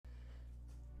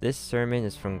This sermon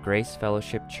is from Grace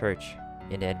Fellowship Church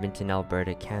in Edmonton,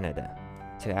 Alberta, Canada.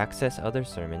 To access other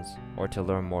sermons or to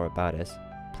learn more about us,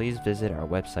 please visit our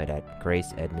website at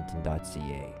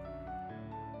graceedmonton.ca.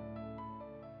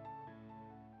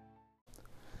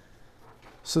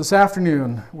 So this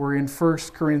afternoon, we're in 1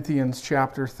 Corinthians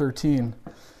chapter 13.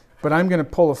 But I'm going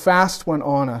to pull a fast one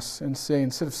on us and say,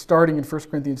 instead of starting in 1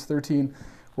 Corinthians 13,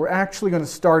 we're actually going to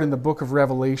start in the book of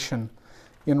Revelation,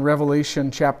 in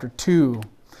Revelation chapter 2.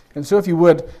 And so if you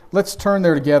would, let's turn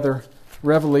there together,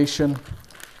 Revelation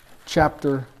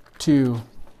chapter 2.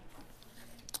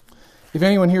 If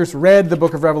anyone here has read the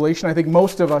book of Revelation, I think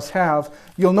most of us have,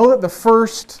 you'll know that the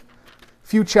first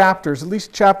few chapters, at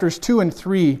least chapters 2 and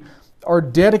 3, are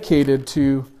dedicated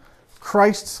to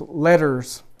Christ's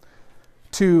letters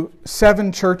to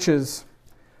 7 churches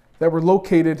that were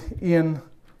located in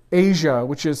Asia,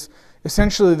 which is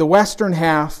essentially the western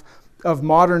half of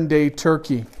modern-day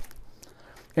Turkey.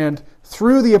 And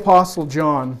through the Apostle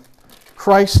John,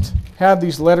 Christ had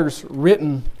these letters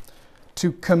written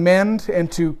to commend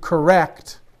and to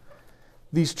correct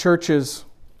these churches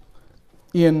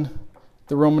in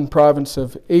the Roman province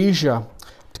of Asia.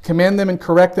 To commend them and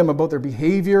correct them about their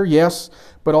behavior, yes,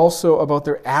 but also about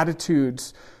their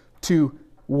attitudes, to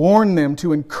warn them,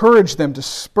 to encourage them, to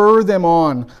spur them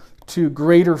on to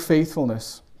greater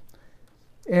faithfulness.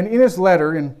 And in his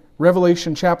letter, in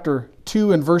Revelation chapter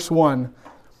 2 and verse 1,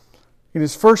 in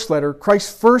his first letter,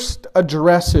 Christ first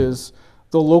addresses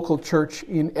the local church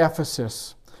in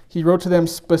Ephesus. He wrote to them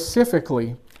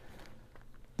specifically,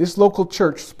 this local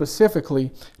church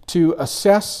specifically, to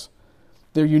assess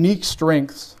their unique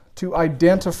strengths, to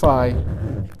identify,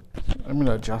 I'm going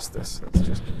to adjust this, that's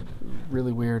just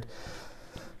really weird,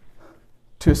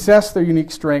 to assess their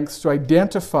unique strengths, to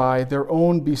identify their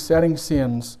own besetting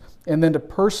sins, and then to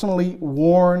personally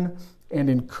warn and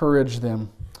encourage them.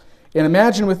 And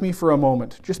imagine with me for a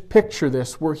moment, just picture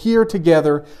this. We're here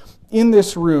together in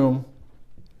this room,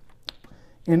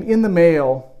 and in the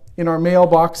mail, in our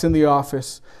mailbox in the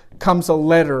office, comes a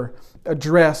letter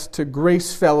addressed to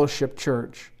Grace Fellowship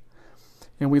Church.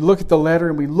 And we look at the letter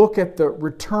and we look at the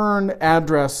return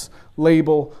address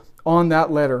label on that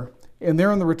letter. And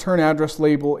there on the return address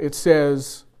label it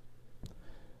says,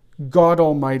 God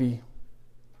Almighty,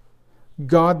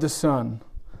 God the Son,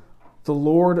 the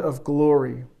Lord of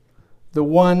glory, the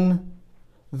one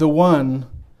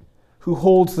who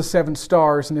holds the 7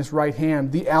 stars in his right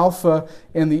hand, the Alpha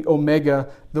and the Omega,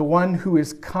 the one who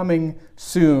is coming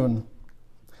soon.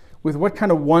 With what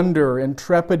kind of wonder and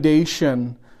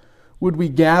trepidation would we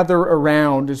gather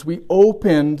around as we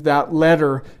opened that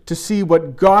letter to see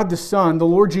what God the Son, the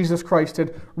Lord Jesus Christ,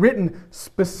 had written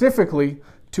specifically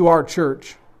to our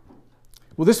church?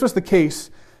 Well, this was the case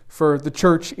for the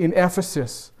church in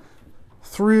Ephesus.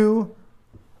 Through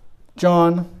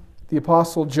John, the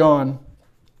Apostle John,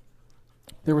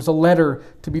 there was a letter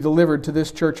to be delivered to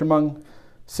this church among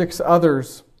 6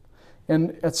 others.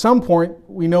 And at some point,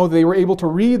 we know they were able to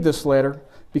read this letter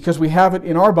because we have it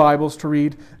in our Bibles to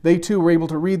read. They too were able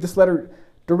to read this letter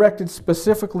directed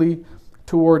specifically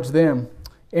towards them.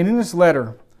 And in this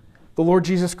letter, the Lord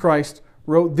Jesus Christ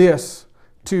wrote this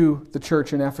to the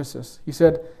church in Ephesus. He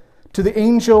said, "To the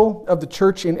angel of the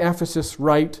church in Ephesus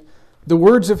write the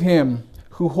words of him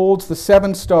who holds the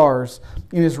 7 stars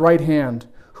in his right hand,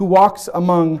 who walks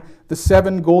among the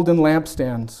 7 golden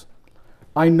lampstands.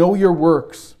 I know your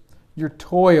works, your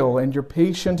toil and your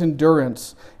patient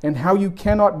endurance, and how you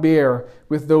cannot bear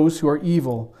with those who are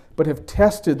evil, but have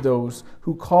tested those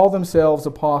who call themselves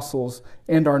apostles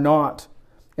and are not,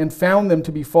 and found them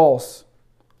to be false.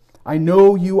 I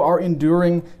know you are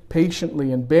enduring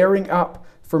patiently and bearing up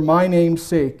for my name's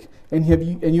sake, and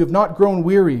you have not grown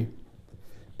weary.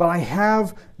 But I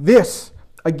have this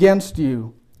against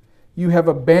you. You have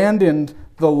abandoned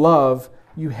the love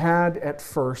you had at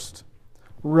first.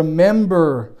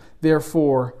 Remember,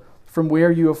 therefore, from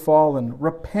where you have fallen.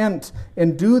 Repent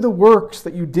and do the works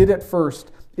that you did at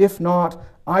first. If not,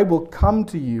 I will come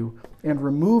to you and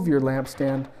remove your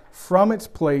lampstand from its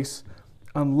place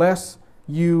unless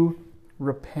you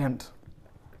repent."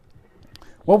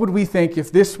 What would we think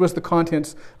if this was the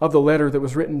contents of the letter that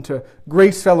was written to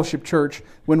Grace Fellowship Church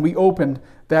when we opened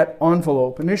that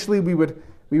envelope? Initially, we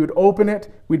would open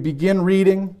it, we'd begin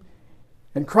reading,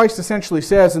 and Christ essentially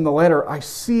says in the letter, I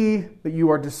see that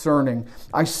you are discerning.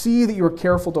 I see that you are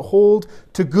careful to hold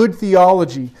to good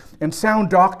theology and sound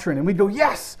doctrine. And we'd go,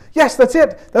 yes, that's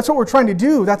it. That's what we're trying to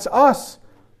do. That's us.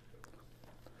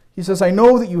 He says, I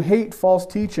know that you hate false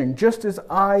teaching, just as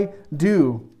I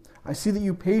do. I see that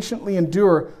you patiently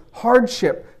endure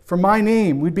hardship for my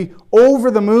name. We'd be over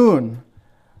the moon.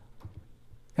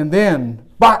 And then,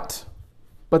 but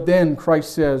But then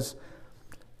Christ says,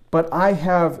 but I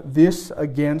have this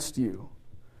against you.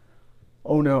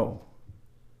 Oh no.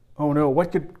 Oh no.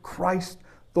 What could Christ,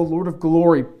 the Lord of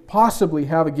glory, possibly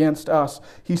have against us?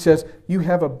 He says, you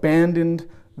have abandoned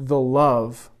the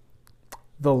love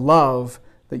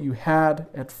that you had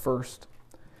at first.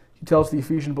 He tells the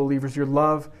Ephesian believers, your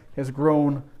love has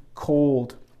grown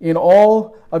cold. In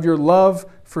all of your love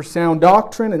for sound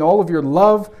doctrine and all of your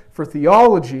love for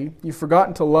theology, you've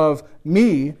forgotten to love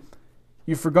me.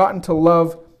 You've forgotten to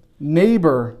love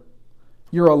neighbor.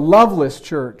 You're a loveless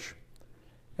church.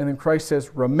 And then Christ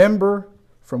says, remember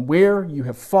from where you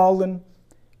have fallen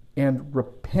and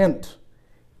repent.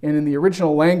 And in the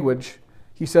original language,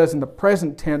 he says in the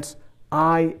present tense,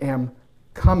 I am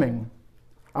coming.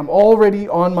 I'm already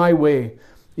on my way.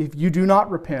 If you do not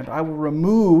repent, I will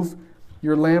remove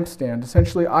your lampstand.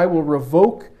 Essentially, I will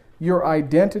revoke your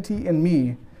identity in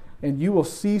me, and you will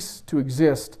cease to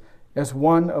exist as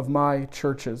one of my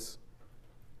churches.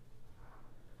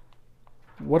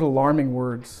 What alarming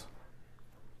words.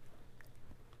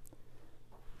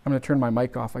 I'm going to turn my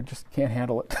mic off. I just can't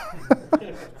handle it.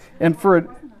 And for it,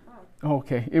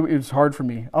 okay, it was hard for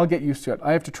me. I'll get used to it.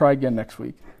 I have to try again next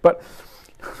week. But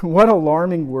what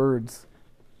alarming words.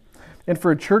 And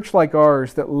for a church like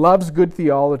ours that loves good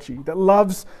theology, that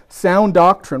loves sound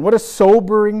doctrine, what a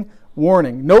sobering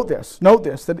warning. Note this,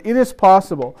 that it is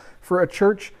possible for a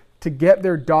church to get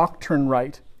their doctrine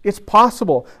right. It's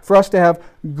possible for us to have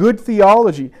good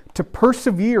theology, to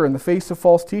persevere in the face of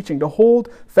false teaching, to hold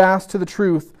fast to the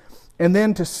truth, and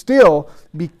then to still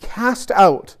be cast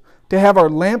out, to have our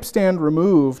lampstand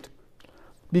removed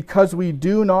because we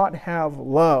do not have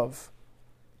love.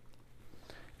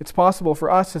 It's possible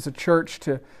for us as a church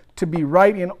to be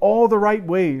right in all the right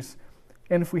ways.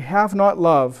 And if we have not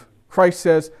love, Christ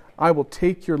says, I will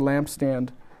take your lampstand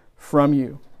from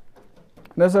you.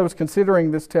 And as I was considering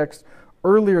this text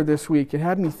earlier this week, it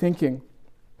had me thinking,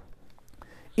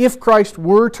 if Christ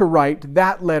were to write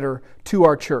that letter to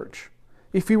our church,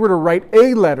 if he were to write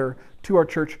a letter to our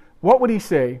church, what would he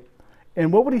say?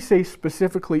 And what would he say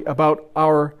specifically about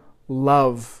our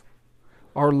love?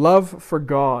 Our love for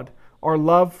God, our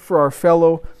love for our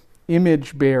fellow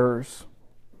image bearers.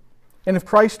 And if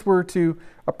Christ were to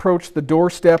approach the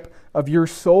doorstep of your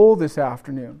soul this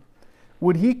afternoon,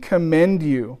 would he commend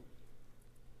you?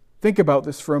 Think about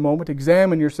this for a moment.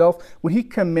 Examine yourself. Would he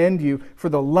commend you for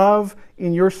the love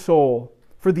in your soul,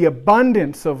 for the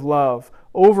abundance of love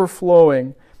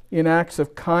overflowing in acts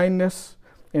of kindness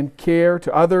and care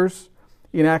to others,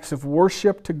 in acts of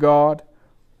worship to God?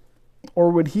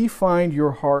 Or would he find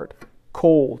your heart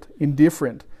cold,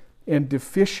 indifferent, and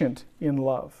deficient in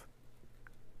love?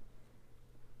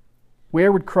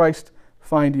 Where would Christ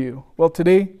find you? Well,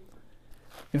 today,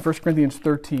 in 1 Corinthians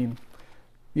 13,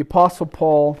 the Apostle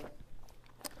Paul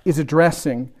is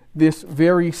addressing this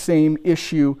very same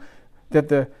issue that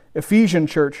the Ephesian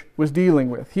church was dealing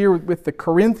with. Here with the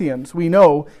Corinthians, we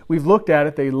know, we've looked at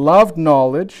it, they loved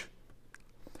knowledge,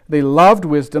 they loved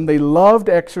wisdom, they loved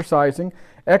exercising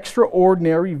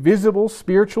extraordinary, visible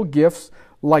spiritual gifts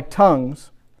like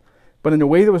tongues, but in a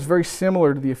way that was very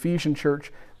similar to the Ephesian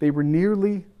church. They were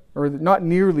not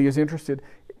nearly as interested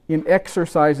in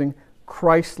exercising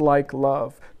Christ-like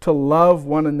love, to love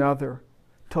one another,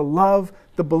 to love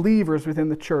the believers within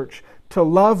the church, to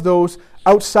love those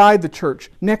outside the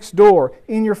church, next door,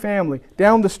 in your family,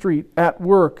 down the street, at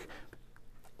work.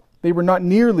 They were not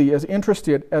nearly as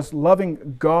interested as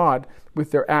loving God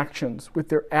with their actions, with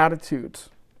their attitudes.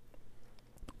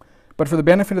 But for the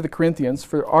benefit of the Corinthians,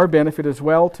 for our benefit as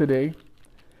well today,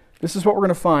 this is what we're going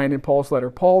to find in Paul's letter.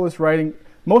 Paul is writing,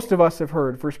 most of us have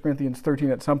heard 1 Corinthians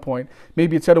 13 at some point.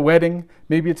 Maybe it's at a wedding,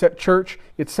 maybe it's at church,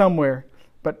 it's somewhere.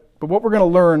 But what we're going to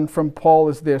learn from Paul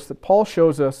is this, that Paul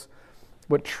shows us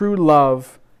what true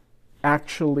love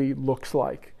actually looks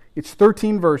like. It's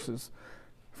 13 verses.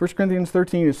 1 Corinthians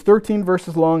 13 is 13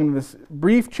 verses long. In this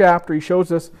brief chapter, he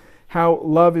shows us how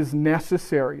love is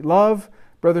necessary. Love,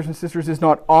 brothers and sisters, is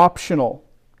not optional.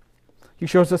 He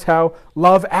shows us how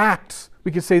love acts.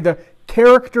 We could say the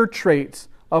character traits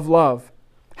of love.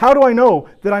 How do I know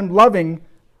that I'm loving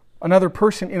another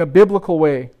person in a biblical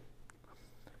way?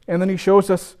 And then he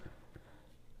shows us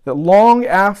that long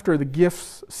after the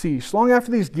gifts cease, long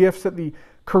after these gifts that the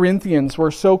Corinthians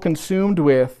were so consumed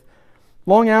with,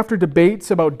 long after debates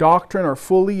about doctrine are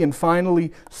fully and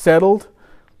finally settled,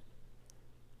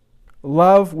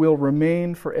 love will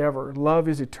remain forever. Love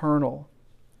is eternal.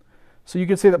 So you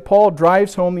could say that Paul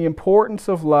drives home the importance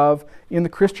of love in the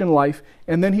Christian life,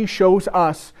 and then he shows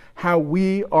us how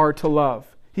we are to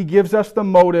love. He gives us the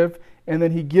motive, and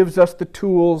then he gives us the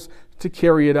tools to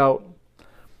carry it out.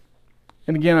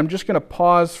 And again, I'm just going to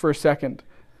pause for a second.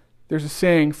 There's a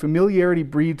saying, familiarity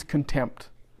breeds contempt.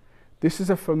 This is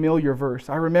a familiar verse.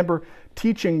 I remember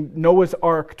teaching Noah's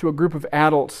Ark to a group of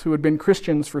adults who had been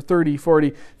Christians for 30,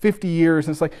 40, 50 years.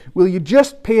 And it's like, will you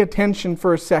just pay attention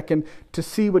for a second to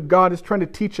see what God is trying to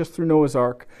teach us through Noah's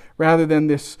Ark, rather than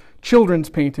this children's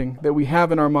painting that we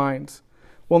have in our minds?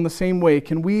 Well, in the same way,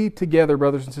 can we together,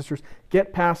 brothers and sisters,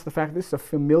 get past the fact that this is a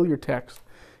familiar text?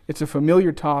 It's a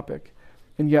familiar topic.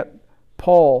 And yet,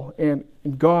 Paul and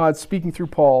God, speaking through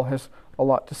Paul, has a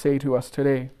lot to say to us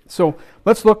today. So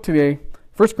let's look today,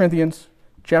 1 Corinthians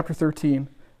chapter 13. I'm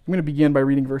going to begin by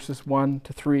reading verses 1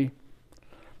 to 3.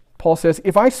 Paul says,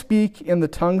 "If I speak in the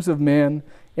tongues of men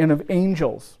and of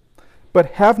angels,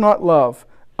 but have not love,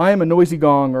 I am a noisy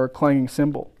gong or a clanging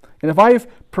cymbal. And if I have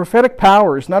prophetic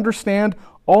powers and understand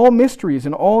all mysteries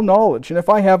and all knowledge, and if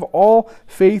I have all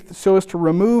faith so as to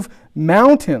remove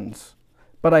mountains,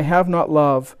 but I have not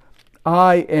love,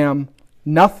 I am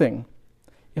nothing.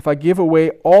 If I give away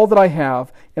all that I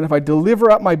have, and if I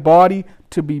deliver up my body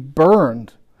to be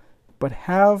burned, but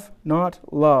have not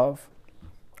love,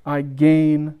 I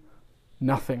gain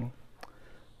nothing."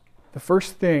 The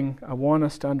first thing I want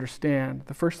us to understand,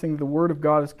 the first thing the Word of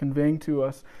God is conveying to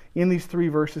us in these 3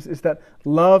 verses, is that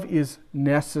love is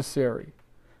necessary.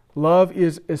 Love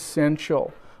is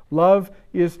essential. Love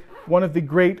is one of the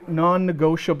great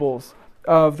non-negotiables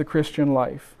of the Christian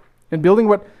life. And building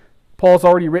what Paul's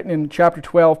already written in chapter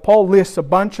 12, Paul lists a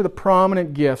bunch of the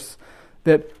prominent gifts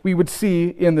that we would see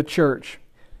in the church.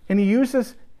 And he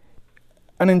uses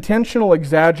an intentional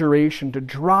exaggeration to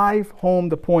drive home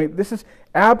the point. This is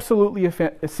absolutely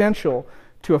essential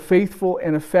to a faithful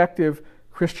and effective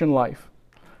Christian life.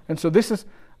 And so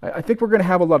I think we're going to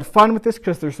have a lot of fun with this,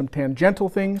 because there's some tangential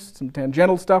things, some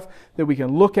tangential stuff that we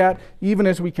can look at, even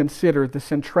as we consider the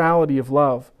centrality of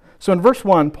love. So in verse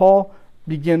 1, Paul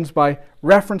begins by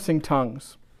referencing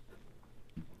tongues.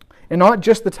 And not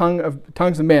just the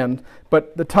tongues of men,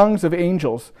 but the tongues of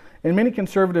angels. And many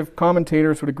conservative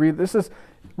commentators would agree that this is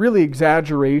really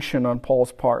exaggeration on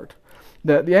Paul's part.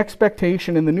 The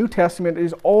expectation in the New Testament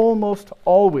is almost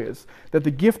always that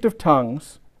the gift of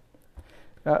tongues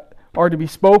are to be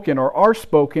spoken, or are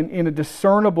spoken, in a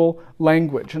discernible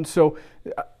language. And so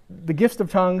the gifts of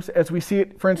tongues, as we see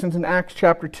it, for instance, in Acts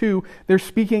chapter 2, they're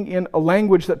speaking in a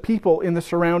language that people in the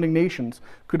surrounding nations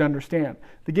could understand.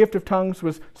 The gift of tongues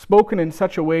was spoken in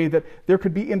such a way that there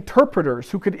could be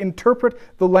interpreters who could interpret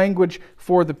the language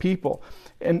for the people.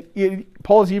 And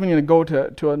Paul is even going to go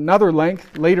to another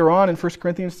length later on in 1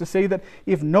 Corinthians to say that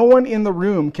if no one in the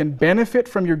room can benefit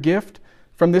from your gift,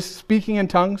 from this speaking in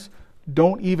tongues,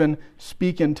 don't even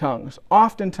speak in tongues.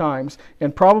 Oftentimes,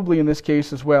 and probably in this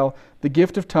case as well, the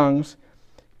gift of tongues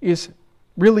is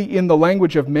really in the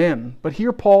language of men. But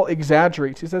here Paul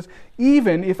exaggerates. He says,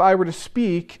 even if I were to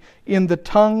speak in the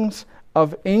tongues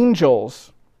of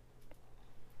angels,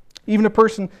 even if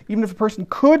a person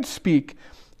could speak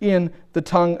in the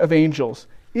tongue of angels,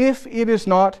 if it is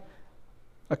not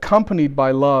accompanied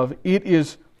by love, it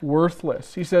is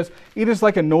worthless. He says, it is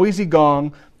like a noisy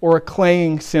gong or a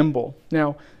clanging cymbal.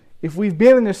 Now, if we've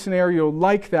been in a scenario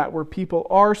like that where people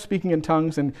are speaking in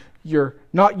tongues and you're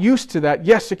not used to that,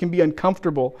 yes, it can be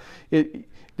uncomfortable.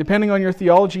 Depending on your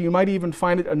theology, you might even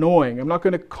find it annoying. I'm not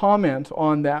going to comment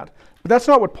on that. But that's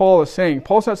not what Paul is saying.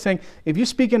 Paul's not saying if you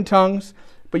speak in tongues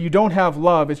but you don't have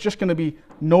love, it's just going to be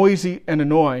noisy and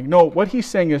annoying. No, what he's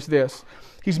saying is this.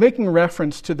 He's making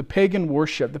reference to the pagan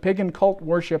worship, the pagan cult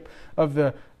worship of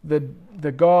the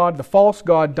false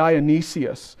god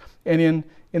Dionysius. And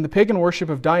in the pagan worship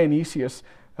of Dionysius,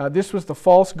 this was the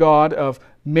false god of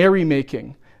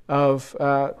merrymaking, of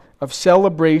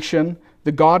celebration,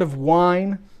 the god of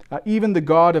wine, even the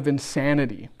god of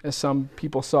insanity, as some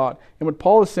people saw it. And what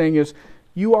Paul is saying is,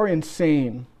 you are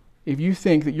insane if you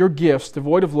think that your gifts,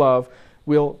 devoid of love,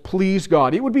 will please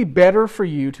God. It would be better for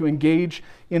you to engage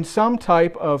in some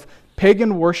type of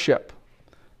pagan worship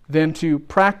than to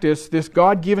practice this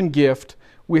God-given gift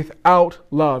without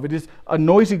love. It is a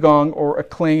noisy gong or a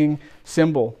clanging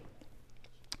cymbal.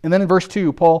 And then in verse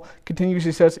 2, Paul continues,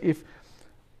 he says,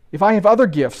 if I have other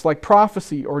gifts like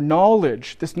prophecy or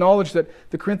knowledge, this knowledge that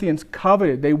the Corinthians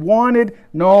coveted, they wanted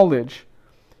knowledge.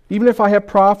 Even if I have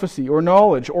prophecy or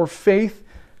knowledge or faith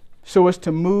so as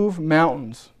to move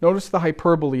mountains. Notice the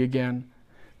hyperbole again.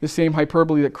 The same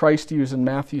hyperbole that Christ used in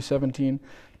Matthew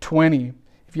 17:20.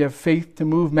 If you have faith to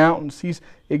move mountains, he's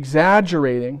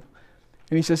exaggerating.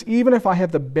 And he says, even if I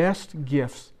have the best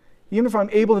gifts, even if I'm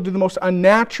able to do the most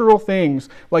unnatural things,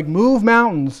 like move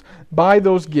mountains by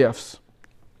those gifts,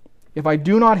 if I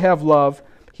do not have love,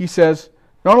 he says,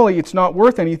 not only it's not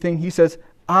worth anything, he says,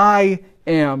 I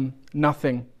am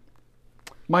nothing.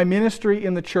 My ministry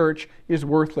in the church is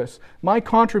worthless. My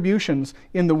contributions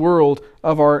in the world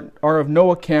are of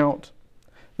no account.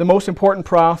 The most important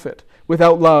prophet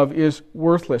without love is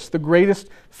worthless. The greatest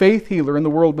faith healer in the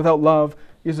world without love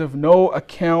is of no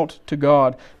account to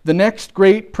God. The next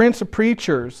great prince of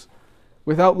preachers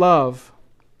without love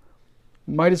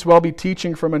might as well be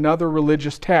teaching from another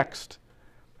religious text.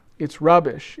 It's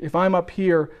rubbish. If I'm up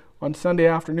here on Sunday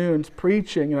afternoons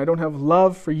preaching and I don't have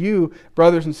love for you,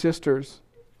 brothers and sisters,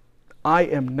 I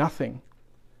am nothing.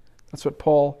 That's what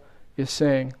Paul is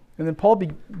saying. And then Paul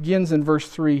begins in verse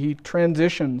 3. He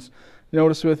transitions,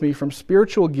 notice with me, from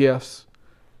spiritual gifts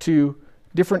to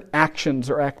different actions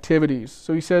or activities.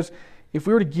 So he says, if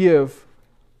we were to give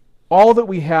all that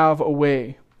we have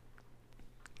away,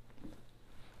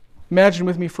 imagine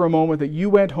with me for a moment that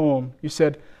you went home, you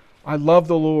said, I love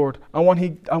the Lord. I want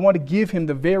to give Him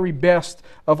the very best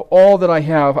of all that I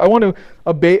have. I want to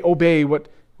obey what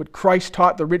Christ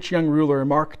taught the rich young ruler in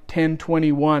Mark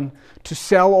 10:21, to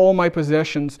sell all my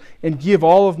possessions and give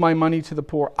all of my money to the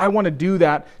poor. I want to do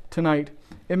that tonight.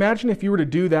 Imagine if you were to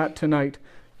do that tonight.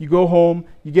 You go home,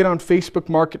 you get on Facebook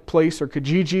Marketplace or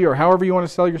Kijiji or however you want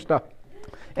to sell your stuff,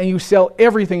 and you sell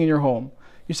everything in your home.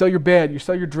 You sell your bed, you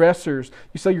sell your dressers,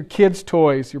 you sell your kids'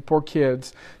 toys, your poor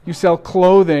kids. You sell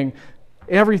clothing,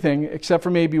 everything except for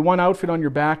maybe one outfit on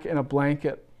your back and a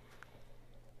blanket.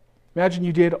 Imagine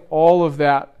you did all of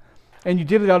that, and you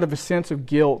did it out of a sense of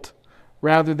guilt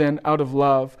rather than out of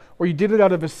love, or you did it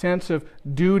out of a sense of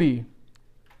duty.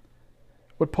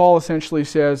 What Paul essentially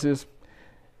says is,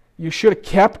 you should have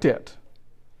kept it.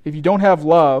 If you don't have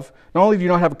love, not only do you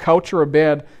not have a couch or a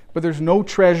bed, but there's no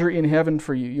treasure in heaven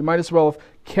for you. You might as well have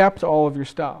kept all of your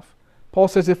stuff. Paul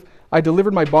says, if I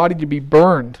delivered my body to be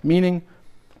burned, meaning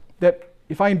that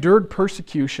if I endured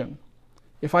persecution,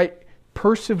 if I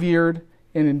persevered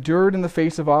and endured in the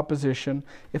face of opposition,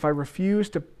 if I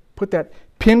refused to put that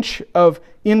pinch of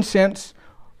incense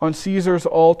on Caesar's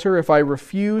altar, if I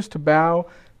refused to bow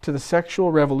to the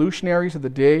sexual revolutionaries of the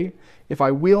day, if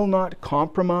I will not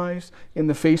compromise in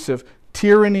the face of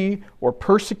tyranny or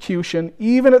persecution,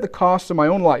 even at the cost of my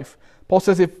own life. Paul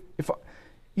says,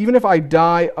 even if I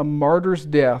die a martyr's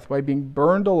death by being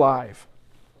burned alive,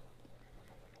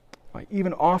 I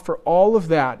even offer all of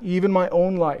that, even my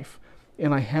own life,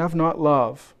 and I have not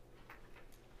love,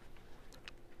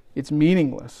 it's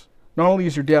meaningless. Not only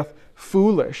is your death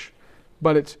foolish,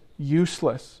 but it's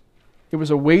useless. It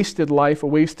was a wasted life, a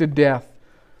wasted death.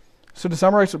 So to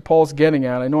summarize what Paul's getting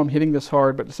at, I know I'm hitting this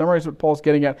hard, but to summarize what Paul's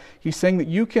getting at, he's saying that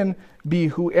you can be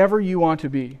whoever you want to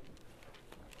be.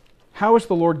 How has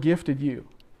the Lord gifted you?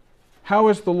 How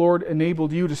has the Lord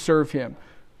enabled you to serve Him?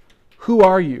 Who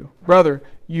are you? Brother,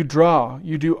 you draw,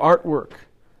 you do artwork.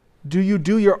 Do you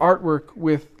do your artwork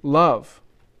with love?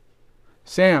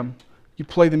 Sam, you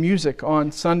play the music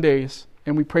on Sundays,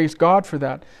 and we praise God for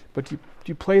that, but do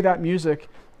you play that music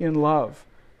in love?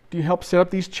 Do you help set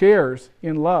up these chairs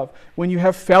in love? When you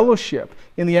have fellowship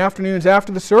in the afternoons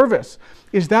after the service,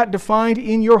 is that defined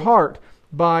in your heart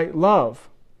by love?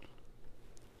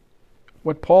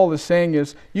 What Paul is saying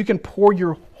is you can pour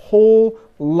your whole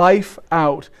life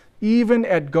out, even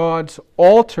at God's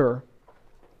altar.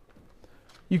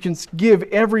 You can give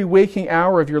every waking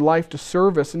hour of your life to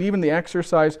service and even the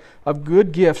exercise of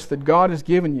good gifts that God has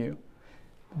given you.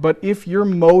 But if your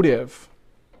motive,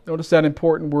 notice that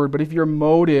important word, but if your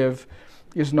motive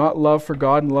is not love for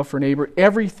God and love for neighbor,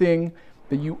 everything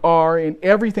that you are and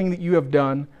everything that you have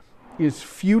done is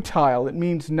futile. It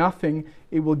means nothing.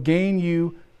 It will gain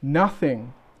you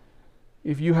nothing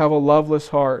if you have a loveless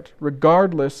heart,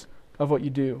 regardless of what you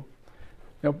do.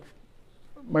 Now,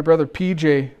 my brother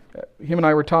PJ, him and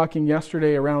I were talking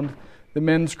yesterday around the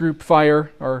men's group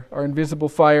fire, our invisible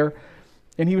fire,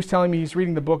 and he was telling me he's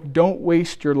reading the book Don't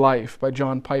Waste Your Life by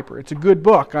John Piper. It's a good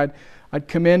book. I'd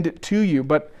commend it to you,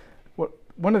 but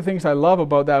one of the things I love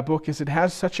about that book is it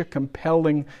has such a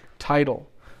compelling title.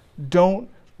 Don't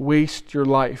waste your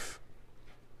life.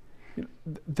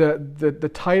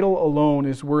 The title alone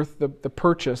is worth the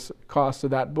purchase cost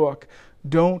of that book.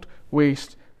 Don't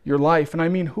waste your life. And I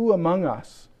mean, who among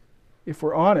us, if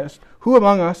we're honest, who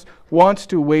among us wants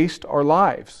to waste our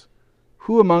lives?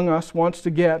 Who among us wants to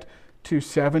get to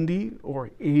 70 or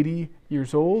 80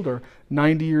 years old or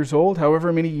 90 years old,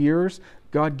 however many years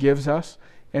God gives us,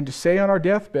 and to say on our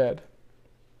deathbed,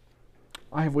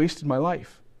 I have wasted my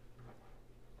life?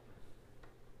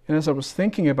 And as I was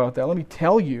thinking about that, let me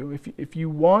tell you, if you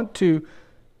want to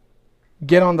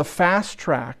get on the fast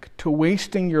track to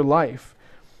wasting your life,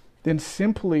 then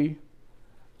simply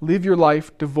live your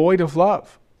life devoid of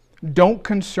love. Don't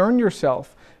concern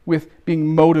yourself with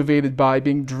being motivated by,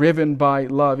 being driven by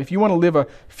love. If you want to live a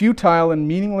futile and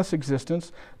meaningless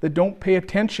existence, then don't pay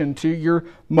attention to your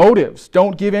motives.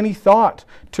 Don't give any thought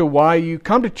to why you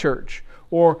come to church,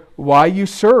 or why you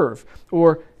serve,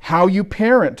 or how you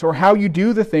parent, or how you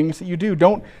do the things that you do.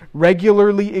 Don't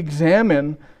regularly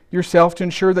examine yourself to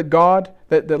ensure that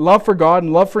that love for God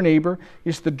and love for neighbor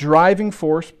is the driving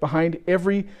force behind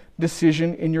every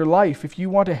decision in your life. If you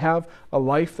want to have a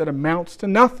life that amounts to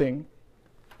nothing,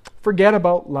 forget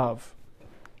about love.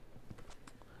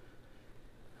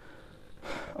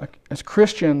 As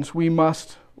Christians, we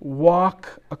must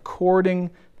walk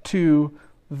according to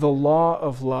the law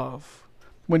of love.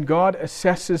 When God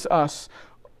assesses us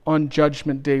on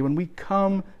Judgment Day, when we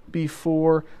come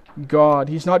before God,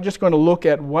 He's not just going to look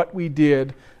at what we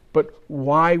did, but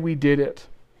why we did it.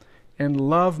 And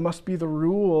love must be the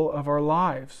rule of our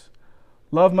lives.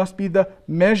 Love must be the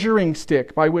measuring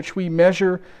stick by which we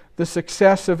measure the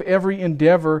success of every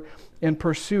endeavor and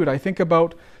pursuit. I think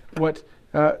about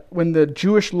when the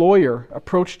Jewish lawyer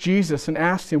approached Jesus and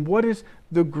asked him, what is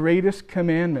the greatest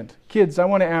commandment? Kids, I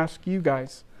want to ask you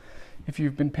guys, if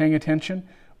you've been paying attention,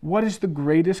 what is the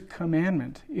greatest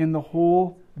commandment in the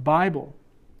whole Bible?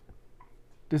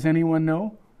 Does anyone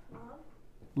know?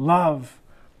 Love.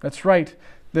 That's right.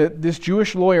 This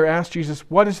Jewish lawyer asked Jesus,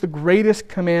 what is the greatest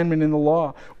commandment in the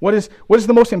law? What is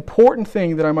the most important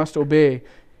thing that I must obey?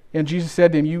 And Jesus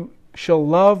said to him, you shall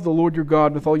love the Lord your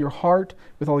God with all your heart,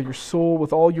 with all your soul,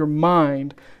 with all your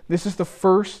mind. This is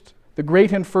the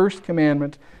great and first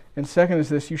commandment. And second is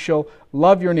this, you shall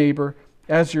love your neighbor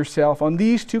as yourself. On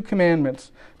these two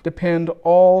commandments depend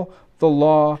all the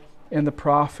law and the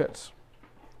prophets.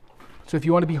 So if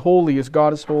you want to be holy as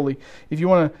God is holy, if you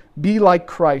want to be like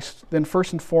Christ, then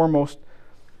first and foremost,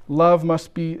 love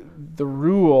must be the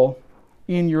rule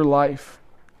in your life.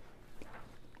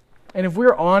 And if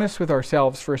we're honest with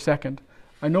ourselves for a second,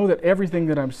 I know that everything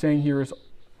that I'm saying here is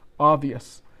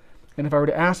obvious. And if I were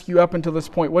to ask you up until this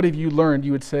point, what have you learned?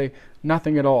 You would say,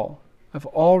 nothing at all. I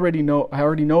already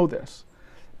know this.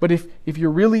 But if you're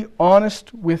really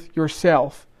honest with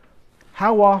yourself,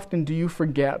 how often do you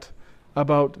forget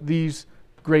about these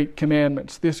great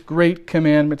commandments? This great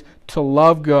commandment to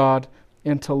love God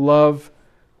and to love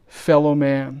fellow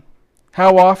man.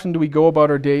 How often do we go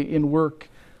about our day in work,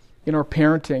 in our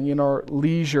parenting, in our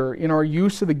leisure, in our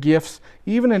use of the gifts,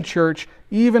 even in church,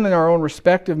 even in our own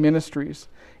respective ministries,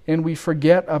 and we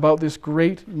forget about this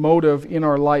great motive in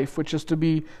our life, which is to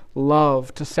be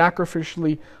love, to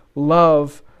sacrificially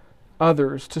love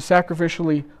others, to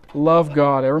sacrificially love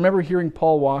God. I remember hearing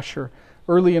Paul Washer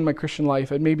early in my Christian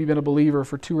life. I'd maybe been a believer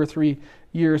for 2 or 3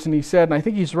 years, and he said, and I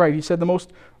think he's right, he said the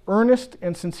most earnest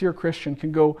and sincere Christian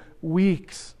can go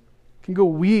weeks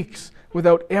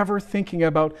without ever thinking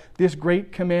about this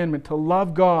great commandment, to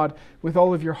love God with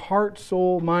all of your heart,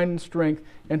 soul, mind, and strength,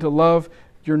 and to love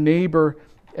your neighbor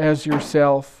as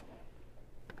yourself.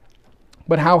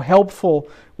 But how helpful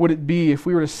would it be if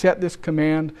we were to set this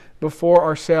command before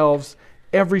ourselves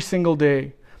every single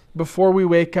day, before we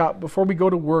wake up, before we go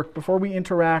to work, before we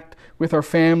interact with our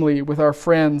family, with our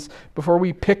friends, before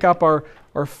we pick up our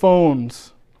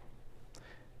phones.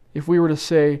 If we were to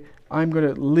say, I'm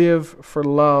going to live for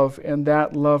love, and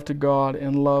that love to God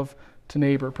and love to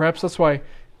neighbor. Perhaps that's why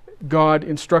God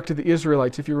instructed the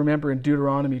Israelites, if you remember in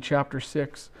Deuteronomy chapter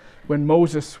 6, when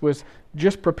Moses was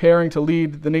just preparing to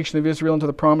lead the nation of Israel into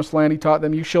the promised land, he taught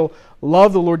them, you shall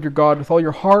love the Lord your God with all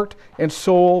your heart and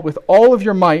soul, with all of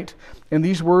your might, and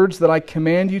these words that I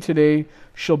command you today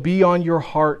shall be on your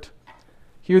heart.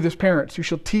 Hear this, parents. You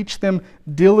shall teach them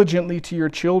diligently to your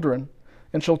children,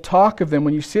 and shall talk of them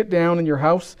when you sit down in your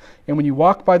house, and when you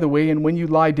walk by the way, and when you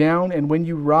lie down, and when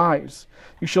you rise.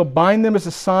 You shall bind them as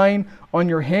a sign on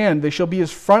your hand. They shall be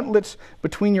as frontlets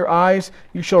between your eyes.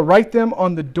 You shall write them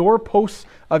on the doorposts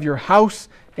of your house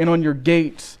and on your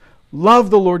gates. Love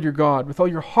the Lord your God with all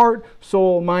your heart,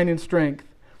 soul, mind, and strength.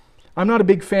 I'm not a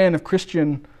big fan of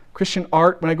Christian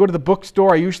art. When I go to the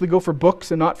bookstore, I usually go for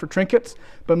books and not for trinkets.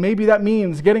 But maybe that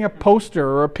means getting a poster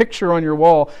or a picture on your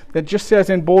wall that just says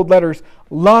in bold letters,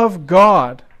 love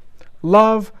God,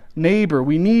 love neighbor.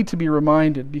 We need to be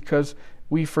reminded because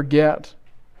we forget.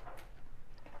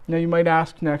 Now you might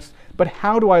ask next, but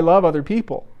how do I love other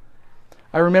people?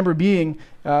 I remember being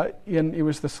it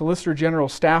was the Solicitor General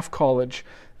Staff College,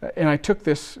 and I took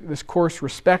this course,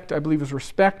 Respect, I believe it was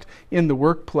Respect in the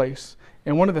Workplace.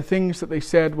 And one of the things that they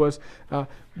said was,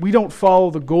 we don't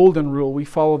follow the golden rule, we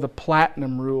follow the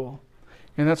platinum rule.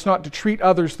 And that's not to treat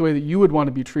others the way that you would want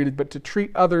to be treated, but to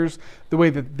treat others the way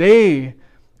that they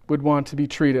would want to be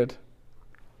treated.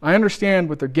 I understand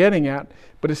what they're getting at,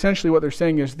 but essentially what they're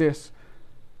saying is this: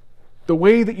 the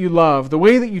way that you love, the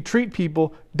way that you treat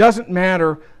people doesn't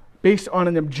matter based on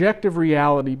an objective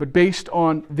reality, but based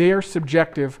on their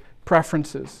subjective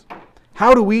preferences.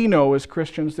 How do we know as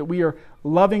Christians that we are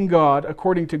loving God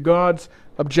according to God's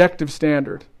objective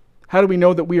standard? How do we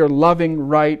know that we are loving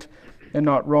right and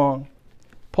not wrong?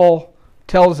 Paul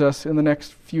tells us in the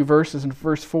next few verses, in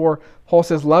verse 4, Paul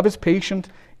says, love is patient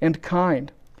and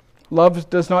kind. Love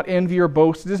does not envy or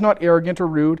boast. It is not arrogant or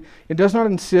rude. It does not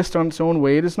insist on its own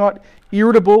way. It is not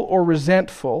irritable or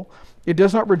resentful. It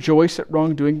does not rejoice at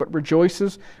wrongdoing, but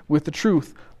rejoices with the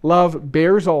truth. Love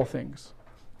bears all things,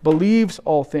 believes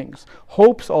all things,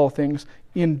 hopes all things,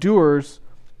 endures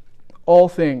all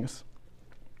things.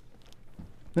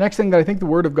 The next thing that I think the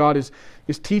Word of God is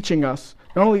teaching us,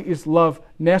 not only is love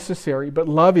necessary, but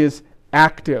love is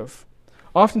active.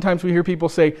 Oftentimes we hear people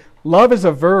say, love is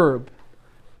a verb.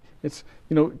 It's,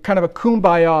 kind of a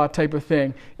kumbaya type of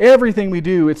thing. Everything we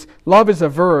do, it's love is a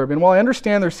verb. And while I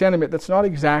understand their sentiment, that's not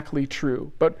exactly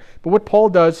true. But what Paul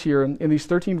does here in these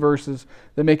 13 verses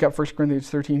that make up 1 Corinthians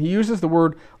 13, he uses the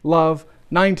word love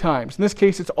 9 times. In this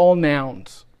case, it's all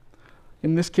nouns.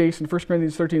 In this case, in 1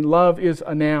 Corinthians 13, love is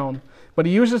a noun. But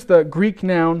he uses the Greek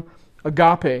noun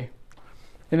agape.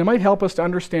 And it might help us to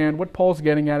understand what Paul's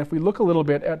getting at if we look a little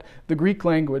bit at the Greek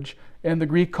language and the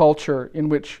Greek culture in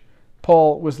which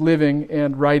Paul was living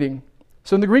and writing.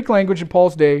 So in the Greek language in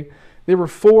Paul's day, there were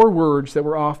 4 words that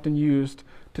were often used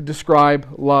to describe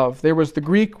love. There was the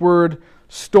Greek word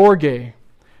storge.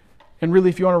 And really,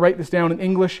 if you want to write this down in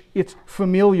English, it's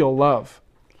familial love.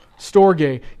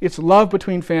 Storge. It's love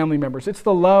between family members. It's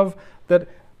the love that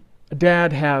a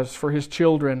dad has for his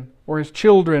children, or his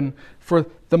children for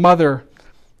the mother.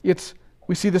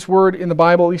 We see this word in the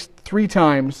Bible at least 3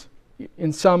 times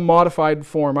in some modified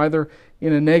form, either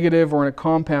in a negative or in a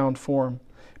compound form.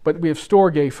 But we have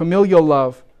storge, familial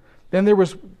love. Then there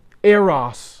was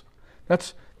eros.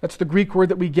 That's the Greek word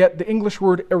that we get the English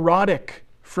word erotic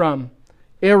from.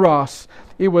 Eros.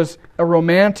 It was a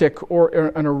romantic or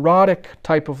an erotic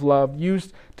type of love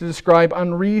used to describe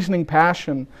unreasoning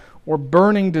passion or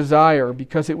burning desire,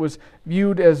 because it was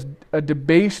viewed as a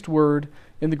debased word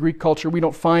in the Greek culture. We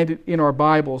don't find it in our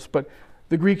Bibles, but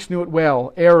the Greeks knew it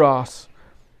well. Eros.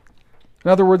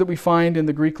 Another word that we find in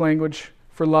the Greek language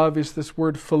for love is this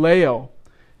word phileo.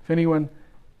 If anyone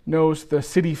knows the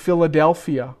city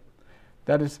Philadelphia,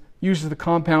 that uses the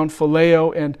compound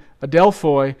phileo and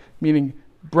adelphoi, meaning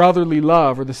brotherly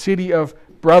love, or the city of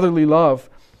brotherly love.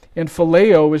 And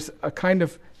phileo is a kind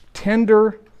of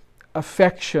tender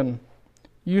affection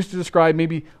used to describe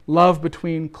maybe love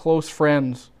between close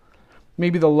friends,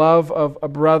 maybe the love of a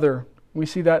brother. We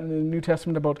see that in the New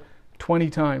Testament about 20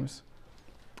 times.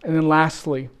 And then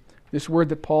lastly, this word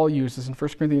that Paul uses in 1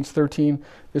 Corinthians 13,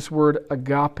 this word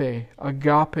agape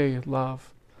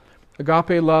love.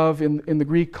 Agape love in the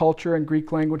Greek culture and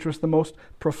Greek language was the most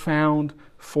profound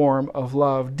form of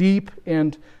love. Deep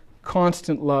and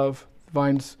constant love,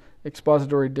 Vine's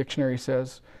Expository Dictionary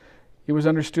says. It was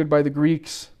understood by the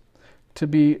Greeks to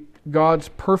be God's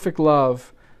perfect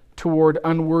love toward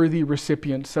unworthy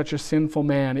recipients, such as sinful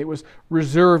man. It was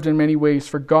reserved in many ways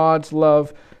for God's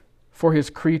love for his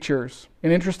creatures.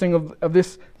 And interesting of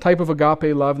this type of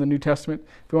agape love in the New Testament,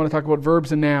 if we want to talk about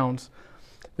verbs and nouns,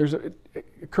 it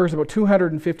occurs about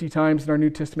 250 times in our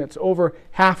New Testament. So over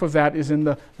half of that is in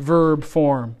the verb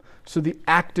form. So the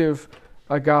active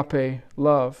agape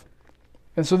love.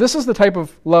 And so this is the type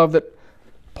of love that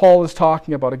Paul is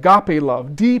talking about. Agape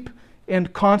love, deep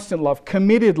and constant love,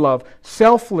 committed love,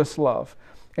 selfless love.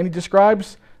 And he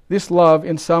describes this love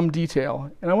in some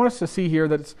detail. And I want us to see here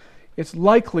that it's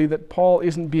likely that Paul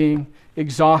isn't being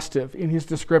exhaustive in his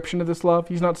description of this love.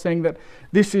 He's not saying that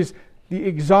this is the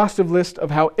exhaustive list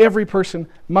of how every person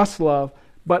must love,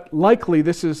 but likely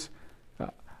this is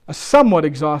a somewhat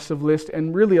exhaustive list,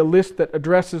 and really a list that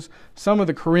addresses some of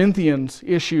the Corinthians'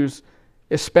 issues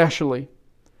especially.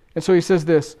 And so he says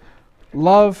this: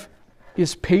 love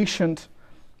is patient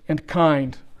and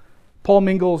kind. Paul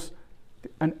mingles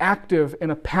an active and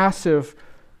a passive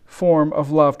form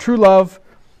of love. True love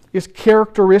is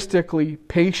characteristically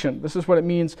patient. This is what it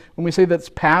means when we say that it's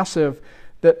passive,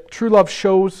 that true love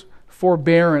shows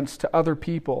forbearance to other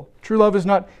people. True love is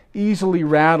not easily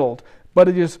rattled, but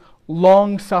it is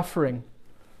long-suffering.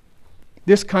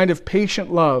 This kind of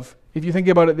patient love, if you think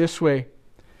about it this way,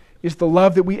 is the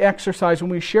love that we exercise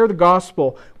when we share the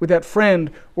gospel with that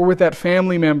friend or with that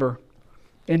family member.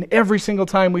 And every single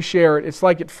time we share it, it's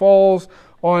like it falls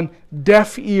on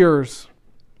deaf ears.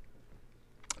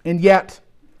 And yet,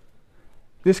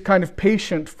 this kind of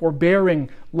patient,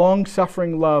 forbearing,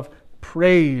 long-suffering love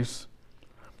prays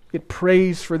It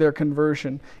prays for their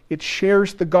conversion. It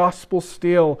shares the gospel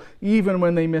still, even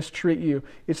when they mistreat you.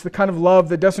 It's the kind of love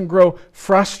that doesn't grow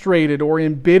frustrated or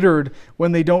embittered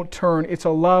when they don't turn. It's a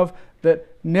love that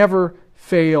never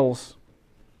fails.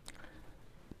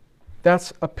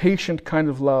 That's a patient kind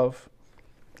of love.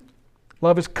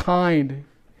 Love is kind.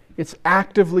 It's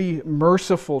actively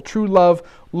merciful. True love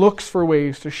looks for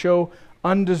ways to show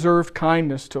undeserved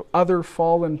kindness to other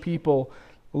fallen people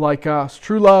like us.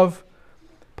 True love,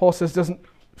 Paul says, doesn't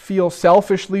feel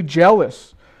selfishly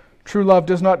jealous. True love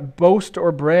does not boast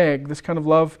or brag. This kind of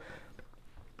love,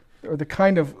 or the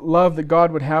kind of love that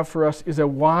God would have for us, is a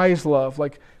wise love.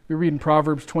 Like we read in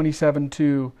Proverbs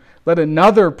 27:2, let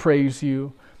another praise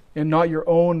you and not your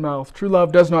own mouth. True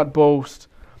love does not boast.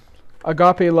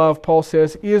 Agape love, Paul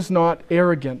says, is not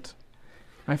arrogant.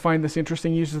 I find this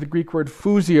interesting. He uses the Greek word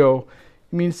phusio.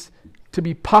 It means to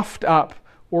be puffed up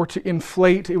or to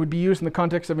inflate. It would be used in the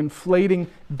context of inflating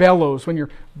bellows. When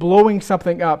you're blowing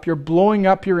something up, you're blowing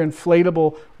up your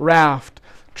inflatable raft.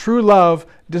 True love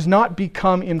does not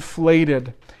become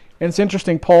inflated. And it's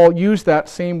interesting, Paul used that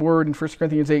same word in 1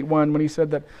 Corinthians 8:1 when he said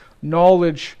that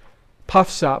knowledge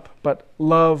puffs up, but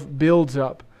love builds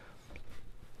up.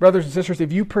 Brothers and sisters,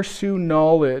 if you pursue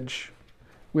knowledge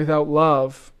without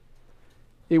love,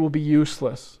 it will be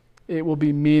useless. It will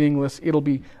be meaningless. It'll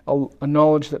be a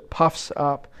knowledge that puffs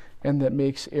up and that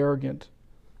makes arrogant.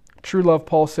 True love,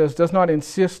 Paul says, does not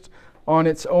insist on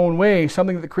its own way,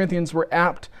 something that the Corinthians were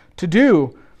apt to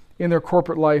do in their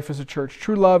corporate life as a church.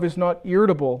 True love is not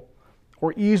irritable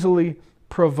or easily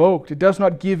provoked. It does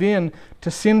not give in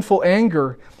to sinful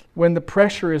anger when the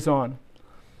pressure is on.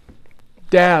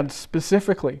 Dads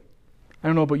specifically. I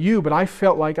don't know about you, but I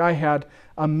felt like I had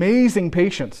amazing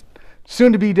patience.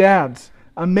 Soon to be dads.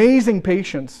 Amazing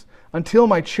patience until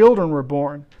my children were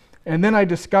born. And then I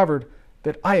discovered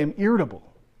that I am irritable.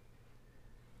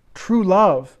 True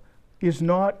love is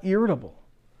not irritable.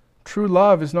 True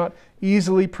love is not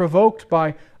easily provoked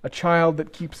by a child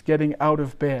that keeps getting out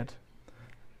of bed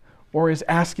or is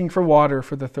asking for water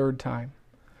for the third time.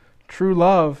 True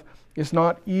love is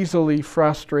not easily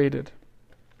frustrated.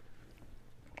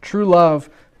 True love,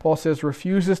 Paul says,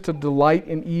 refuses to delight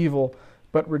in evil,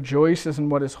 but rejoices in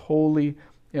what is holy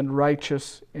and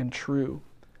righteous and true.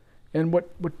 And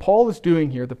what Paul is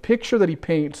doing here, the picture that he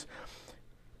paints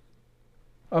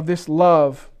of this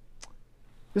love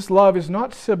is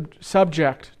not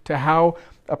subject to how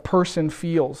a person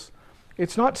feels.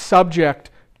 It's not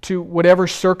subject to whatever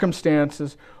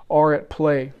circumstances are at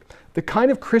play. The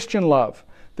kind of Christian love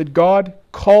that God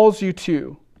calls you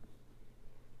to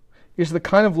is the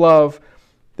kind of love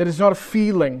that is not a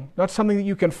feeling, not something that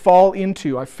you can fall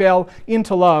into. I fell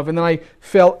into love and then I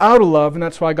fell out of love and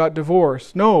that's why I got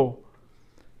divorced. No.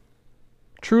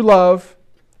 True love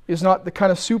is not the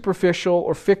kind of superficial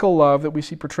or fickle love that we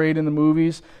see portrayed in the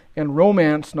movies and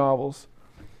romance novels.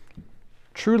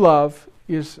 True love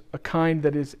is a kind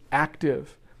that is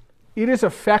active. It is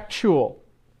effectual.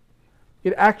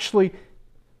 It actually,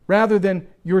 rather than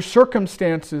your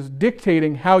circumstances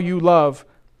dictating how you love,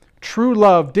 true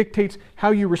love dictates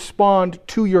how you respond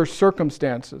to your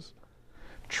circumstances.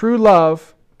 True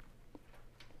love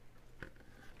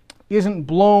isn't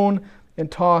blown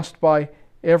and tossed by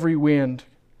every wind.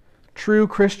 True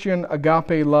Christian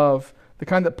agape love, the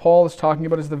kind that Paul is talking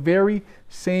about, is the very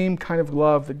same kind of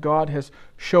love that God has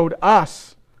showed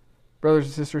us, brothers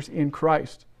and sisters, in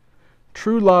Christ.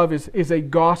 True love is a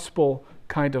gospel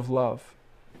kind of love.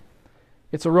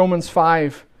 It's a Romans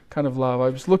 5 kind of love. I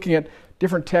was looking at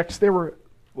different texts. There were,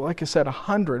 like I said,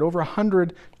 over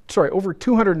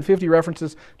 250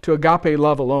 references to agape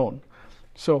love alone.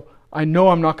 So I know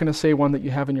I'm not going to say one that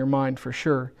you have in your mind for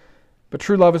sure. But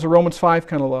true love is a Romans 5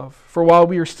 kind of love. For while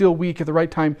we are still weak, at the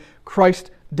right time,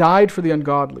 Christ died for the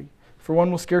ungodly. For one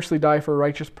will scarcely die for a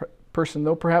righteous person,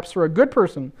 though perhaps for a good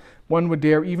person one would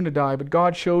dare even to die. But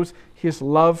God shows His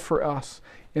love for us,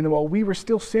 in that while we were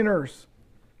still sinners,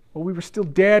 while we were still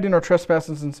dead in our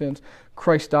trespasses and sins,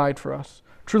 Christ died for us.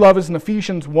 True love is an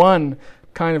Ephesians 1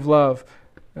 kind of love.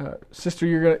 Sister,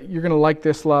 you're going to like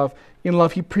this love. In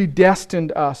love, He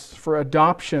predestined us for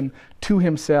adoption to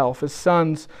Himself as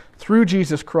sons through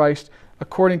Jesus Christ,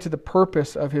 according to the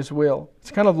purpose of His will. It's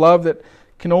the kind of love that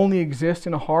can only exist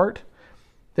in a heart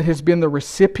that has been the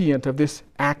recipient of this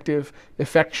active,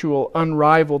 effectual,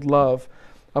 unrivaled love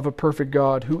of a perfect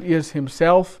God who is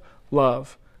Himself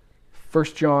love.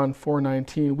 1 John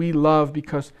 4:19, we love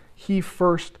because He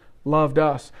first loved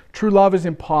us. True love is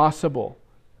impossible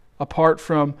apart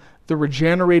from the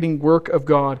regenerating work of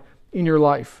God in your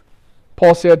life.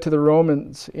 Paul said to the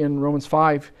Romans in Romans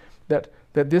 5 that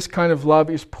this kind of love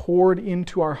is poured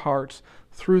into our hearts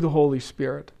through the Holy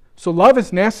Spirit. So love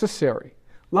is necessary.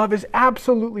 Love is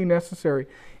absolutely necessary.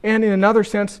 And in another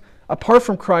sense, apart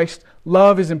from Christ,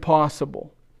 love is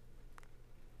impossible.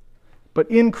 But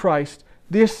in Christ,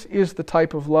 this is the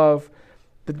type of love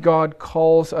that God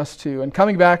calls us to. And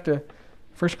coming back to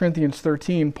 1 Corinthians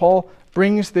 13, Paul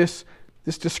brings this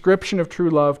description of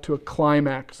true love to a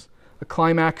climax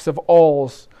of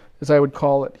alls, as I would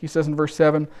call it. He says in verse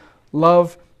 7,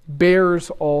 love bears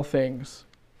all things.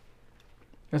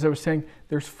 As I was saying,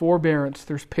 there's forbearance,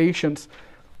 there's patience.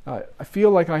 I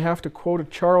feel like I have to quote a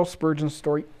Charles Spurgeon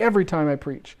story every time I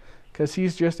preach, because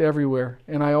he's just everywhere.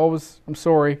 And I'm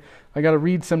sorry, I got to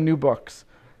read some new books.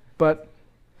 But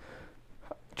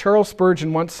Charles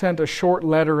Spurgeon once sent a short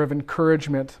letter of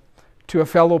encouragement to a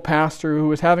fellow pastor who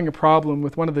was having a problem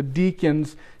with one of the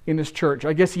deacons in his church.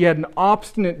 I guess he had an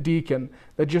obstinate deacon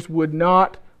that just would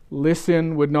not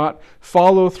listen, would not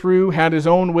follow through, had his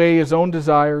own way, his own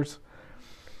desires.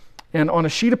 And on a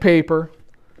sheet of paper,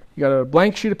 you got a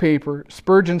blank sheet of paper,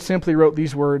 Spurgeon simply wrote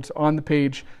these words on the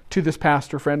page to this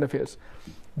pastor friend of his.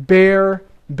 Bear,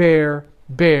 bear,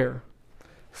 bear.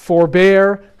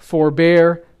 Forbear,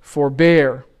 forbear,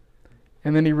 forbear.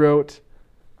 And then he wrote,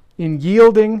 in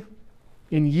yielding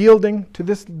to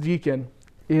this deacon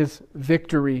is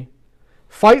victory.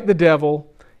 Fight the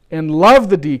devil and love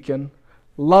the deacon.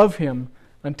 Love him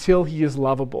until he is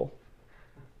lovable.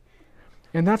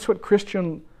 And that's what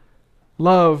Christian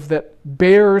love that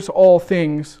bears all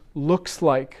things looks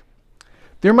like.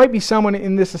 There might be someone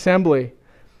in this assembly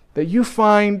that you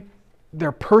find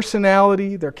their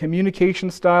personality, their communication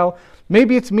style,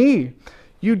 maybe it's me.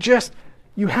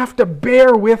 You have to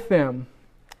bear with them.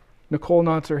 Nicole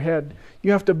nods her head.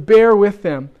 You have to bear with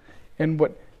them. And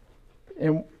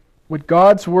what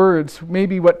God's words,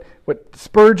 maybe what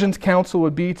Spurgeon's counsel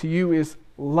would be to you is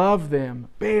love them.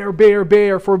 Bear, bear,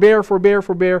 bear, forbear, forbear,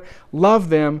 forbear. Love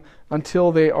them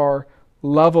until they are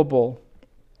lovable.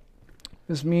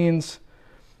 This means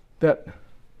that,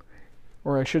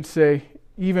 or I should say,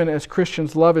 even as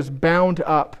Christians, love is bound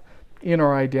up in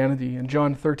our identity. In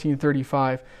John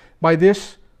 13:35, by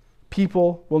this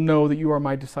people will know that you are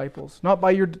my disciples. Not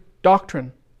by your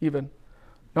doctrine, even.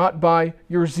 Not by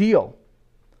your zeal.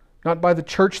 Not by the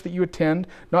church that you attend.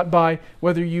 Not by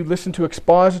whether you listen to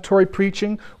expository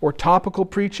preaching or topical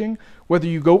preaching. Whether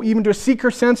you go even to a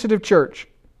seeker-sensitive church.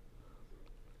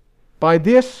 By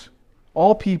this,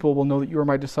 all people will know that you are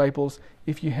my disciples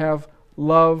if you have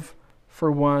love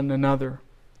for one another.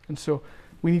 And so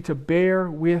we need to bear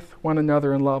with one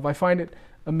another in love. I find it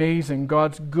amazing,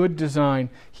 God's good design.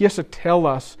 He has to tell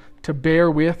us to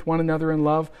bear with one another in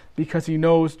love because He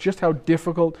knows just how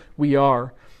difficult we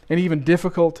are, and even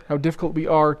how difficult we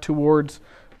are towards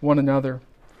one another.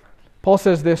 Paul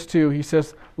says this too. He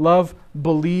says, love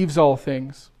believes all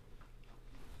things.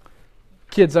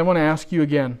 Kids, I want to ask you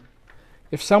again.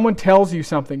 If someone tells you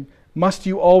something, must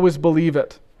you always believe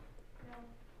it?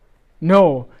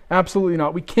 No, absolutely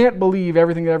not. We can't believe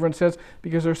everything that everyone says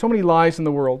because there are so many lies in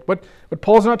the world. What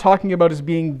Paul's not talking about is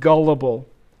being gullible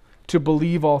to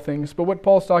believe all things. But what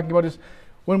Paul's talking about is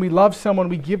when we love someone,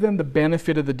 we give them the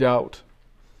benefit of the doubt.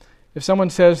 If someone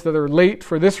says that they're late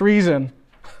for this reason,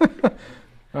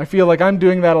 I feel like I'm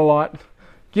doing that a lot.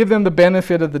 Give them the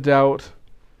benefit of the doubt.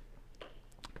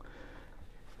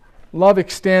 Love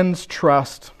extends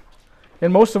trust.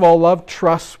 And most of all, love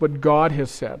trusts what God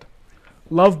has said.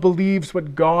 Love believes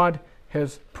what God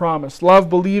has promised. Love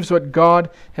believes what God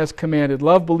has commanded.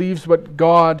 Love believes what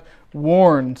God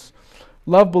warns.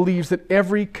 Love believes that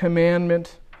every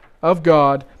commandment of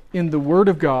God in the Word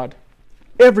of God,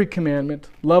 every commandment,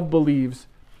 love believes,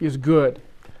 is good.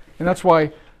 And that's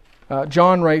why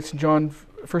John writes in 1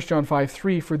 John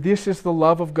 5:3, for this is the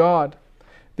love of God,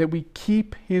 that we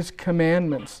keep His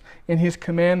commandments, and His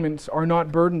commandments are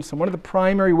not burdensome. One of the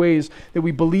primary ways that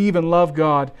we believe and love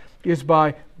God is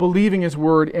by believing His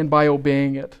Word and by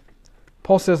obeying it.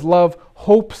 Paul says love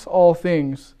hopes all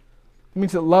things. It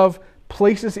means that love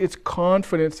places its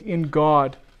confidence in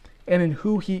God and in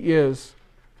who He is.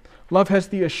 Love has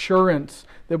the assurance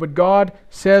that what God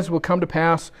says will come to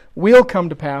pass will come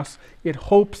to pass. It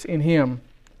hopes in Him.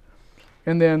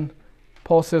 And then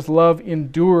Paul says love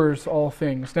endures all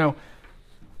things. Now,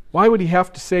 why would he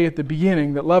have to say at the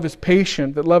beginning that love is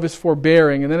patient, that love is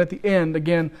forbearing, and then at the end,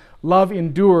 again, love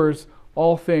endures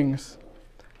all things?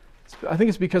 I think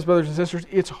it's because, brothers and sisters,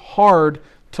 it's hard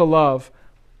to love.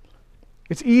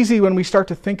 It's easy when we start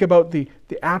to think about the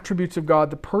attributes of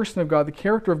God, the person of God, the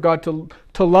character of God,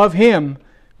 to love Him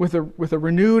with a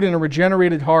renewed and a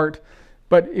regenerated heart.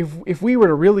 But if we were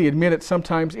to really admit it,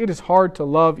 sometimes it is hard to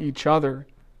love each other.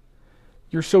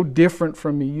 You're so different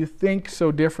from me. You think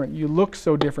so different. You look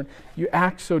so different. You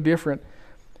act so different.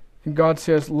 And God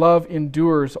says, love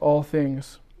endures all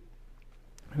things.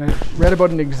 And I read about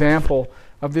an example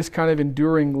of this kind of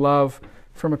enduring love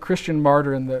from a Christian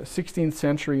martyr in the 16th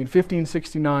century. In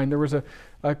 1569, there was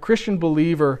a Christian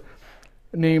believer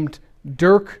named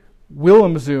Dirk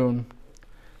Willemzoon,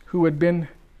 who had been,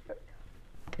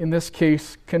 in this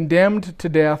case, condemned to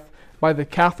death by the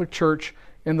Catholic Church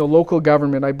and the local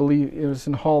government. I believe it was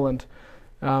in Holland.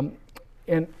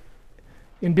 And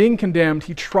in being condemned,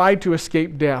 he tried to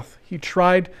escape death. He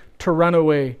tried to run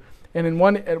away. And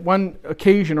at one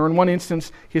occasion, or in one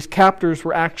instance, his captors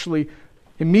were actually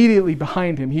immediately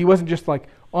behind him. He wasn't just like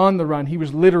on the run, he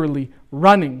was literally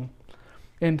running.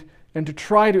 And to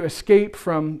try to escape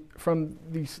from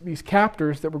these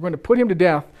captors that were going to put him to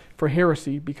death for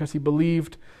heresy because he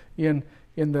believed in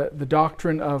the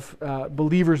doctrine of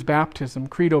believers' baptism,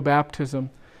 credo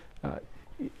baptism.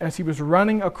 As he was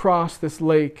running across this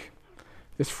lake,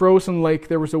 this frozen lake,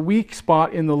 there was a weak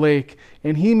spot in the lake,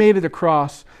 and he made it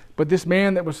across, but this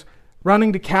man that was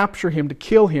running to capture him, to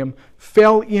kill him,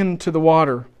 fell into the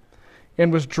water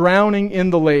and was drowning in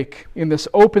the lake, in this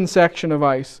open section of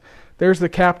ice. There's the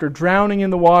captor drowning in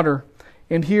the water,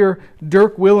 and here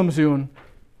Dirk Willemzoon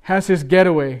has his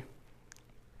getaway.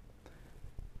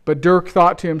 But Dirk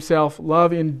thought to himself,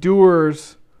 love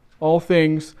endures all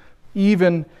things,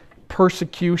 even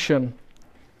persecution.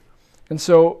 And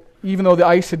so, even though the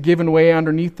ice had given way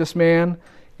underneath this man,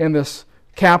 and this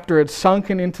captor had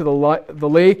sunken into the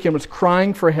lake and was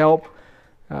crying for help,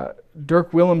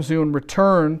 Dirk Willemzoon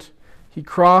returned. He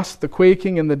crossed the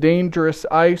quaking and the dangerous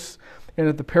ice, and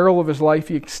at the peril of his life,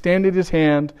 he extended his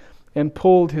hand and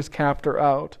pulled his captor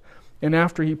out. And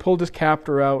after he pulled his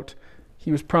captor out,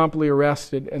 he was promptly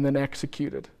arrested and then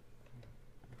executed.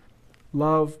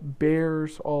 Love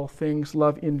bears all things.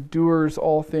 Love endures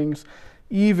all things,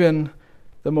 even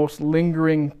the most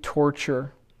lingering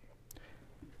torture.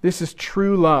 This is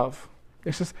true love.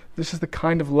 This is the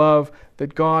kind of love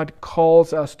that God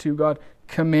calls us to, God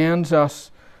commands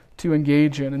us to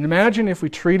engage in. And imagine if we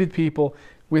treated people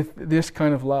with this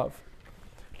kind of love.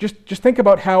 Just think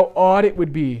about how odd it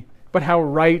would be, but how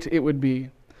right it would be.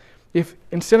 If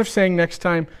instead of saying next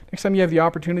time you have the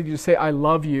opportunity to say, I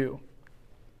love you,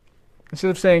 instead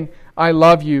of saying, I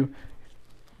love you,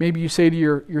 maybe you say to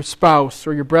your spouse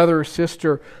or your brother or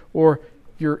sister or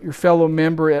your fellow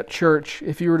member at church,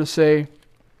 if you were to say,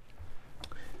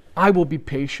 I will be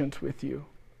patient with you.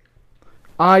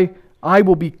 I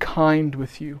will be kind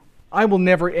with you. I will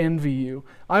never envy you.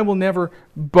 I will never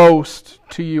boast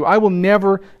to you. I will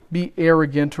never be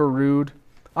arrogant or rude.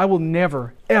 I will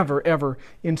never, ever, ever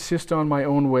insist on my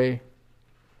own way.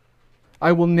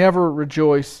 I will never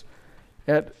rejoice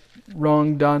at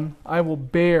wrong done. I will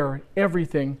bear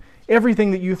everything.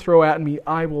 Everything that you throw at me,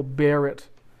 I will bear it.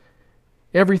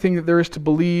 Everything that there is to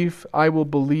believe, I will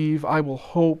believe. I will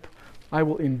hope. I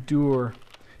will endure.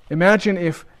 Imagine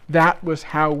if that was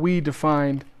how we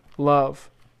defined love.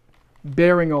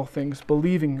 Bearing all things,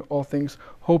 believing all things,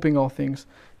 hoping all things,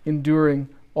 enduring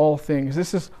all things.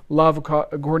 This is love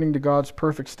according to God's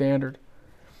perfect standard.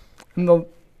 And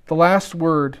the last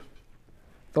word,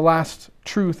 the last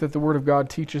truth that the Word of God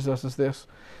teaches us is this.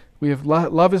 We have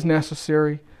love is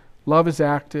necessary, love is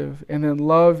active, and then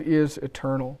love is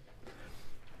eternal.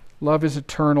 Love is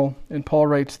eternal. And Paul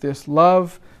writes this,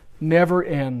 love never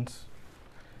ends.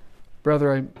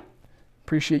 Brother, I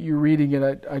appreciate you reading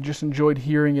it. I just enjoyed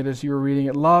hearing it as you were reading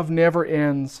it. Love never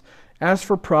ends. As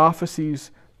for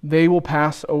prophecies, they will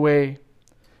pass away.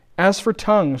 As for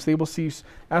tongues, they will cease.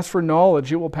 As for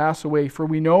knowledge, it will pass away. For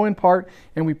we know in part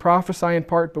and we prophesy in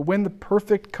part, but when the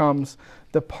perfect comes,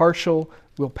 the partial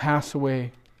will pass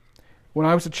away. When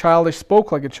I was a child, I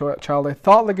spoke like a child. I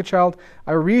thought like a child.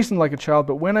 I reasoned like a child.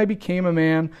 But when I became a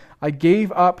man, I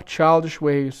gave up childish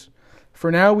ways.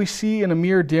 For now we see in a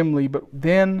mirror dimly, but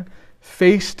then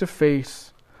face to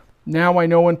face. Now I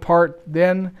know in part,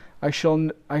 then I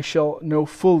shall know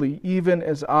fully, even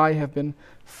as I have been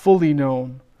fully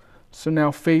known. So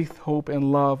now faith, hope,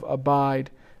 and love abide,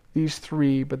 these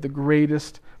three, but the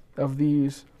greatest of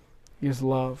these is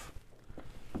love.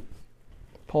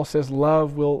 Paul says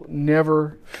love will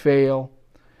never fail.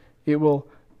 It will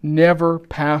never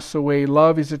pass away.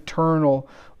 Love is eternal.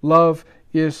 Love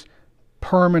is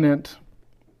permanent.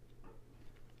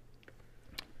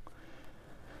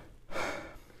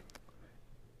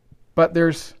 But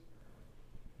there's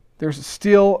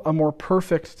still a more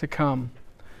perfect to come.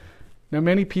 Now,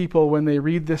 many people, when they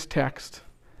read this text,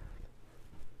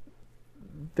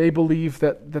 they believe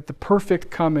that the perfect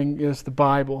coming is the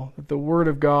Bible, that the Word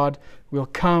of God will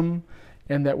come,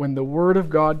 and that when the Word of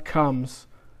God comes,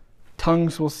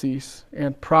 tongues will cease,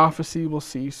 and prophecy will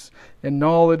cease, and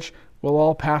knowledge will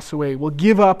all pass away. We'll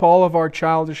give up all of our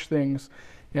childish things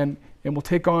and we'll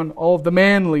take on all of the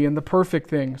manly and the perfect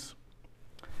things.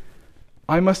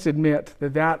 I must admit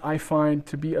that I find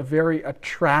to be a very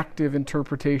attractive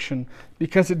interpretation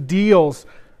because it deals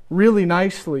really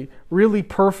nicely, really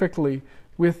perfectly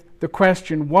with the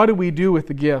question, what do we do with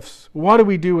the gifts? What do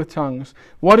we do with tongues?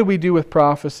 What do we do with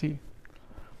prophecy?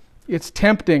 It's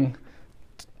tempting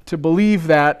to believe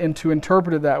that and to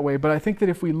interpret it that way, but I think that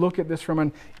if we look at this from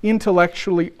an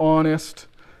intellectually honest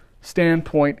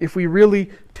standpoint, if we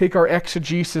really take our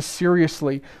exegesis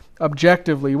seriously,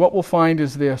 objectively, what we'll find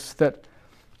is this, that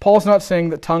Paul's not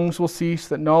saying that tongues will cease,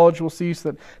 that knowledge will cease,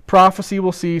 that prophecy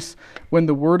will cease when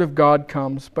the Word of God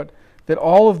comes, but that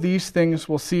all of these things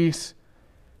will cease.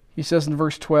 He says in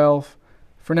verse 12,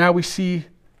 "For now we see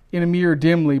in a mirror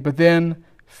dimly, but then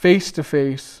face to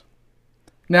face.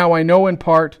 Now I know in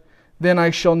part, then I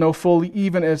shall know fully,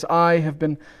 even as I have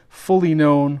been fully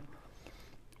known."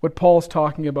 What Paul's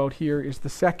talking about here is the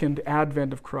second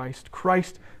advent of Christ.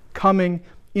 Christ coming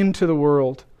into the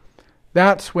world.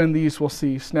 That's when these will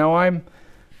cease. Now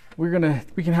we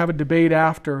can have a debate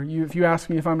after. If you ask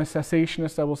me if I'm a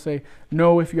cessationist, I will say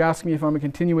no. If you ask me if I'm a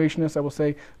continuationist, I will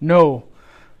say no.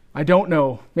 I don't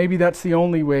know. Maybe that's the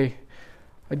only way.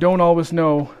 I don't always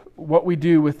know what we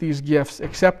do with these gifts,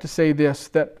 except to say this,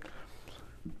 that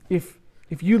if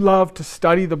you love to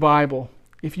study the Bible,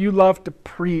 if you love to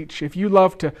preach, if you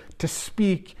love to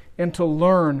speak and to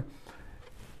learn,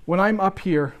 when I'm up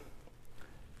here,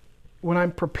 when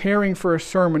I'm preparing for a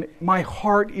sermon, my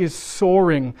heart is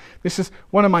soaring. This is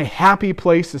one of my happy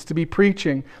places to be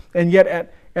preaching. And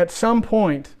yet at some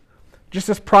point, just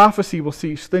as prophecy will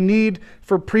cease, the need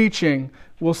for preaching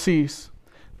will cease.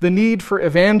 The need for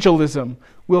evangelism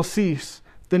will cease.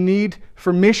 The need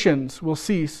for missions will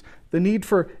cease. The need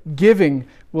for giving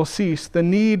will cease. The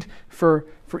need for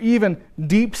even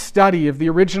deep study of the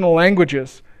original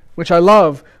languages, which I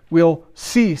love, will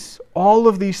cease. All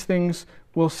of these things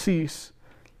will cease.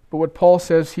 But what Paul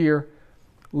says here,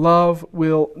 love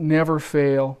will never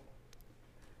fail.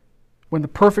 When the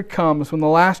perfect comes, when the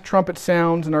last trumpet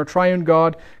sounds and our triune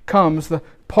God comes, the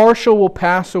partial will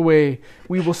pass away.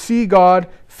 We will see God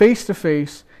face to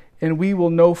face, and we will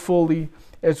know fully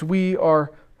as we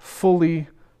are fully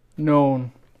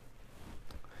known.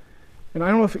 And I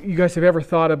don't know if you guys have ever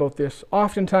thought about this.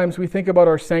 Oftentimes we think about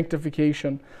our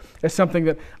sanctification as something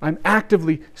that I'm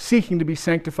actively seeking to be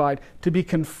sanctified, to be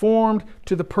conformed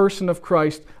to the person of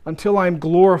Christ until I'm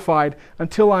glorified,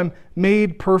 until I'm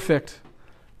made perfect.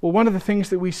 Well, one of the things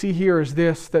that we see here is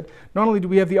this, that not only do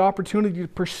we have the opportunity to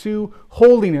pursue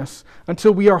holiness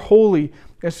until we are holy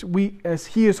as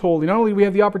He is holy, not only do we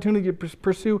have the opportunity to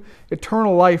pursue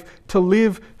eternal life, to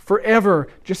live forever,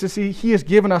 just as He has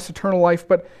given us eternal life,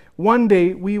 but one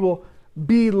day we will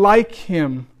be like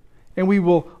Him and we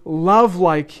will love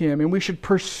like Him, and we should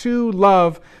pursue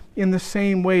love in the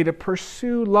same way, to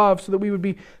pursue love so that we would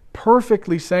be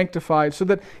perfectly sanctified, so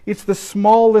that it's the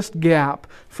smallest gap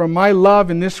from my love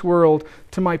in this world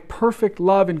to my perfect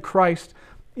love in Christ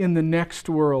in the next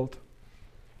world.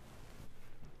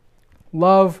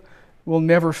 Love will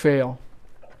never fail.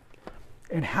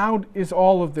 And how is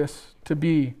all of this to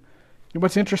be? And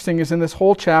what's interesting is in this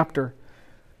whole chapter,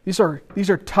 these are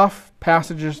tough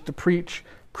passages to preach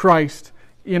Christ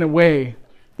in a way,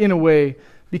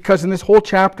 because in this whole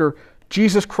chapter,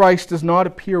 Jesus Christ does not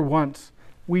appear once.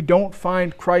 We don't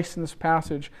find Christ in this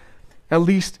passage, at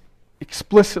least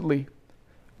explicitly,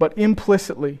 but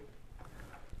implicitly.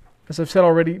 As I've said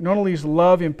already, not only is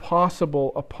love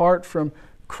impossible apart from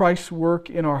Christ's work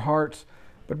in our hearts,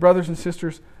 but brothers and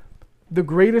sisters, the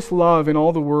greatest love in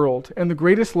all the world, and the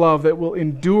greatest love that will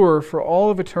endure for all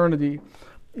of eternity,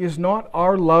 is not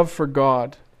our love for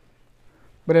God,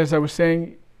 but as I was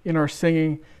saying in our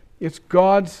singing, it's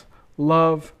God's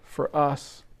love for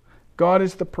us. God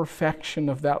is the perfection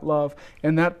of that love,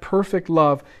 and that perfect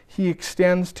love He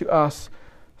extends to us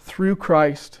through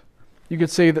Christ. You could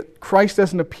say that Christ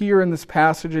doesn't appear in this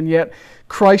passage, and yet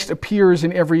Christ appears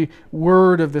in every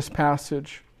word of this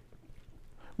passage.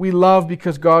 We love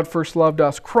because God first loved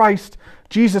us. Christ,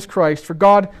 Jesus Christ, for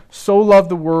God so loved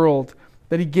the world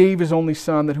that He gave His only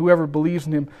Son, that whoever believes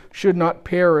in Him should not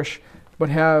perish, but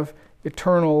have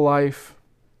eternal life.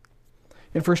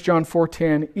 In 1 John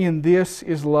 4:10, in this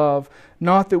is love,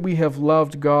 not that we have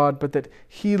loved God, but that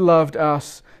He loved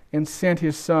us and sent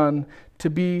His Son to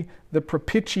be the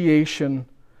propitiation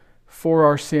for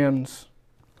our sins.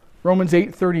 Romans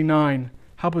 8:39,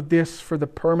 how about this for the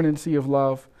permanency of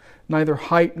love? Neither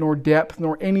height nor depth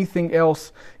nor anything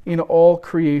else in all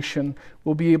creation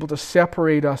will be able to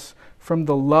separate us from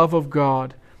the love of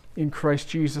God in Christ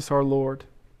Jesus our Lord.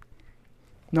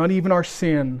 Not even our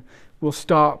sin will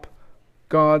stop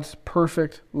God's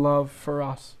perfect love for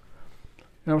us.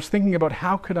 And I was thinking about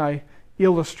how could I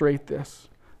illustrate this?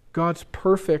 God's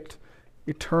perfect,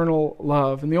 eternal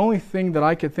love. And the only thing that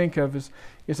I could think of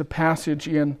is a passage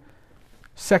in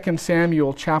 2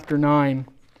 Samuel chapter 9.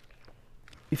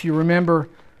 If you remember,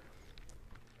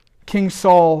 King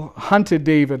Saul hunted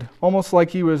David, almost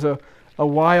like he was a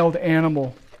wild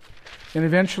animal. And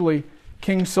eventually,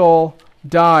 King Saul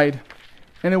died.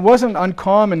 And it wasn't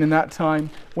uncommon in that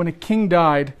time, when a king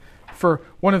died, for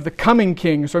one of the coming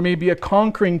kings, or maybe a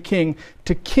conquering king,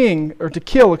 to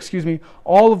kill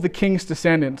all of the king's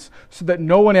descendants, so that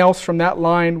no one else from that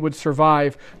line would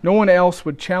survive. No one else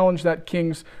would challenge that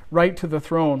king's right to the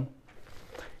throne.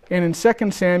 And in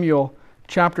 2 Samuel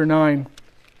chapter 9,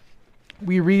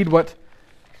 we read what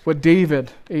David,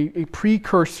 a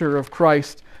precursor of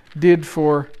Christ, did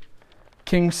for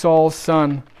King Saul's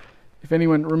son. If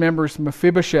anyone remembers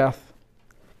Mephibosheth,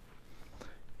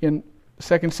 in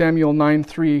 2 Samuel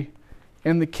 9:3,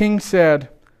 and the king said,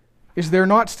 "Is there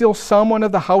not still someone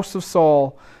of the house of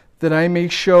Saul, that I may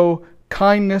show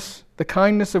kindness, the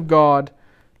kindness of God,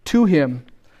 to him?"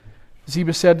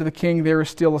 Ziba said to the king, "There is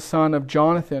still a son of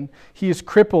Jonathan. He is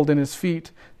crippled in his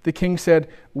feet." The king said,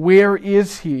 "Where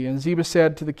is he?" And Ziba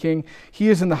said to the king, "He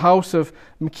is in the house of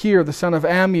Machir, the son of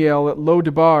Ammiel, at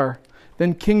Lo-debar."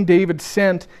 Then King David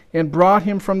sent and brought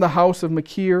him from the house of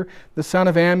Machir, the son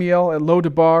of Ammiel, at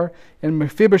Lo-debar. And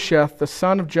Mephibosheth, the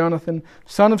son of Jonathan,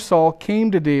 son of Saul,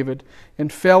 came to David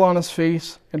and fell on his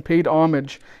face and paid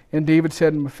homage. And David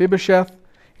said, "Mephibosheth?"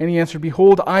 And he answered,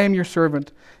 "Behold, I am your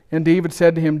servant." And David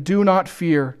said to him, "Do not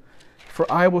fear,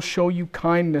 for I will show you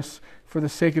kindness for the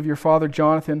sake of your father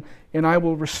Jonathan, and I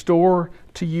will restore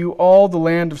to you all the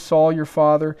land of Saul your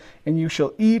father, and you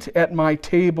shall eat at my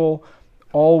table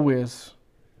always."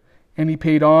 And he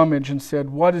paid homage and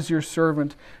said, "What is your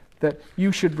servant that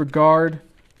you should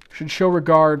show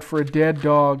regard for a dead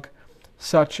dog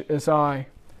such as I?"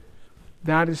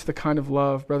 That is the kind of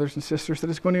love, brothers and sisters, that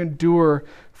is going to endure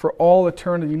for all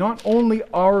eternity. Not only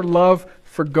our love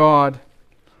for God,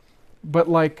 but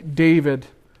like David,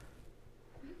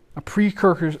 a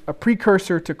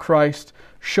precursor to Christ,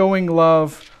 showing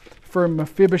love for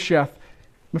Mephibosheth.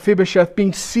 Mephibosheth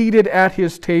being seated at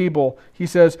his table. He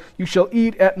says, "You shall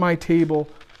eat at my table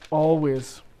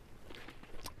always."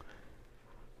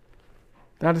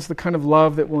 That is the kind of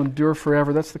love that will endure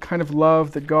forever. That's the kind of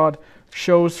love that God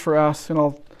shows for us. And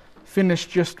I'll finish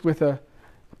just with a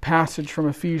passage from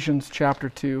Ephesians chapter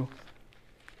 2.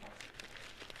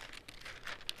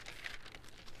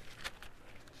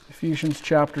 Ephesians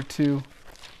chapter 2.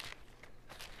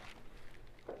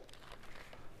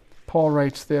 Paul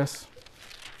writes this.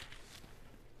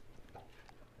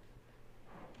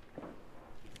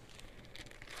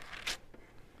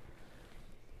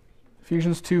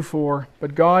 Ephesians 2:4,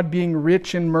 "But God, being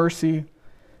rich in mercy,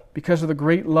 because of the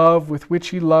great love with which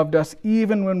He loved us,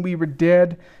 even when we were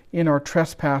dead in our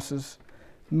trespasses,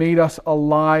 made us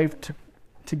alive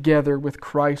together with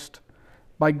Christ.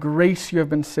 By grace you have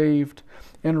been saved,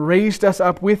 and raised us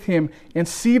up with Him, and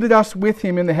seated us with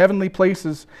Him in the heavenly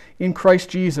places in Christ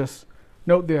Jesus."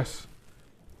 Note this,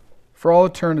 "for all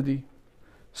eternity,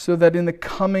 so that in the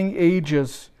coming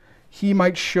ages He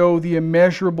might show the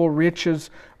immeasurable riches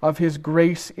of His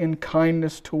grace in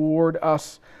kindness toward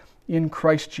us in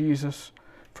Christ Jesus.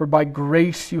 For by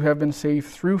grace you have been saved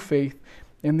through faith,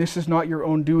 and this is not your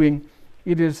own doing.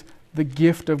 It is the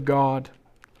gift of God,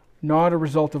 not a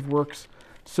result of works,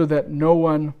 so that no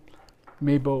one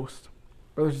may boast."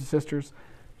 Brothers and sisters,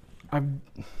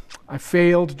 I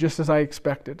failed just as I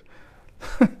expected.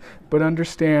 But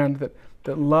understand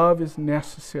that love is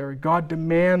necessary. God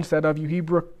demands that of you. He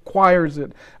requires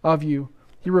it of you.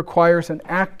 He requires an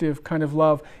active kind of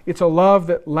love. It's a love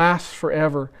that lasts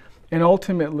forever. And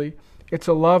ultimately, it's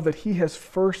a love that He has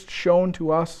first shown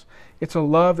to us. It's a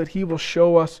love that He will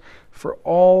show us for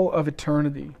all of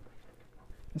eternity.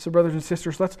 And so, brothers and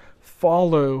sisters, let's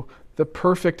follow the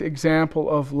perfect example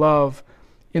of love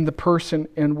in the person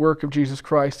and work of Jesus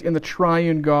Christ, in the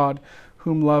triune God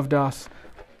whom loved us.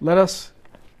 Let us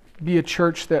be a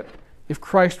church that, if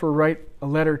Christ were to write a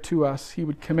letter to us, He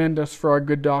would commend us for our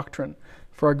good doctrine,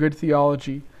 for our good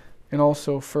theology, and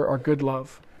also for our good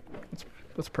love.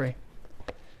 Let's pray.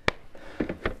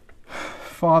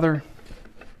 Father,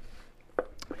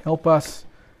 help us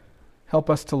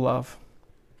to love.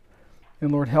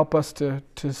 And Lord, help us to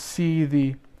see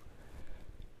the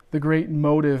great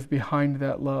motive behind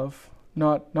that love.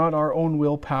 Not our own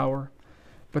willpower,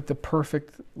 but the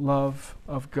perfect love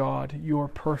of God, your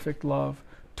perfect love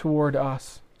toward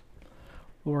us.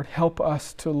 Lord, help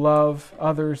us to love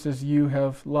others as you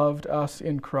have loved us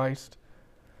in Christ.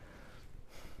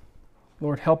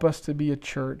 Lord, help us to be a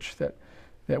church that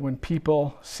when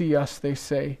people see us, they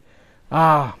say,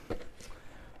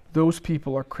 those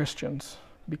people are Christians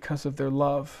because of their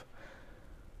love.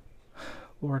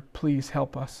 Lord, please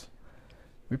help us.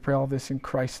 We pray all this in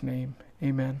Christ's name.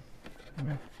 Amen.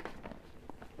 Amen.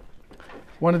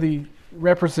 One of the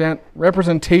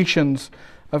representations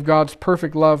of God's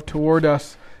perfect love toward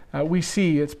us, we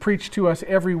see it's preached to us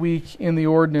every week in the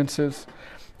ordinances.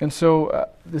 And so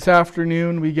this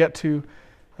afternoon we get to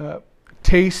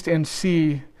taste and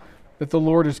see that the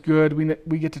Lord is good.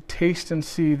 We get to taste and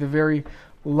see the very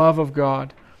love of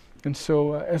God. And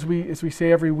so as we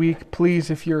say every week,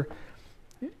 please, if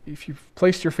you've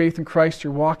placed your faith in Christ,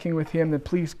 you're walking with Him, then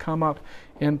please come up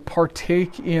and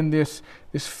partake in this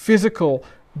physical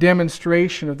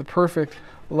demonstration of the perfect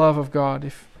love of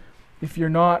God. If you're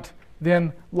not,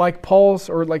 then like Paul's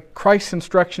or like Christ's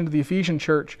instruction to the Ephesian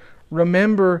church,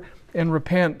 remember and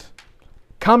repent.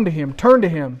 Come to Him, turn to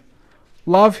Him,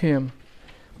 love Him,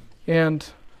 and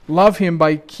love Him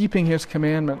by keeping His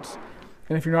commandments.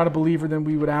 And if you're not a believer, then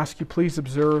we would ask you, please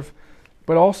observe,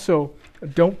 but also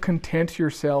don't content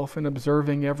yourself in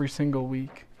observing every single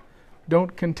week.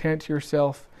 Don't content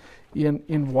yourself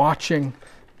in watching,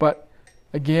 but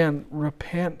again,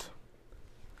 repent.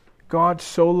 God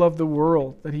so loved the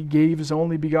world that He gave His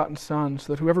only begotten Son,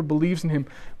 so that whoever believes in Him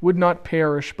would not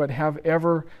perish, but have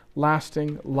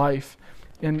everlasting life,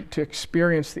 and to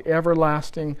experience the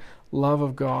everlasting love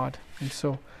of God. And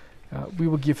so we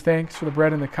will give thanks for the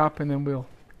bread and the cup, and then we'll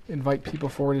invite people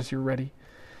forward as you're ready.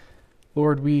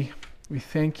 Lord, we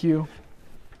thank you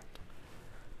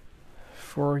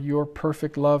for your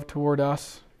perfect love toward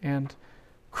us and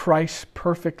Christ's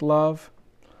perfect love,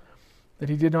 that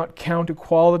He did not count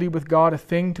equality with God a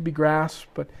thing to be grasped,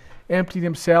 but emptied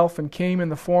Himself and came in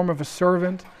the form of a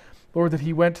servant. Lord, that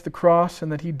He went to the cross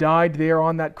and that He died there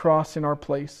on that cross in our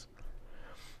place.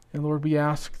 And Lord, we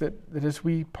ask that as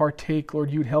we partake, Lord,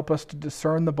 you'd help us to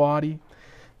discern the body,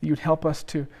 that you'd help us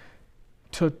to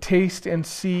taste and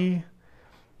see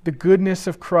the goodness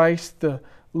of Christ, the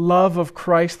love of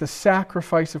Christ, the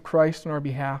sacrifice of Christ on our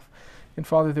behalf. And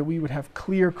Father, that we would have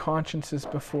clear consciences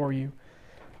before you.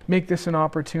 Make this an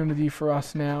opportunity for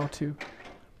us now to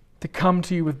come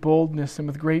to you with boldness and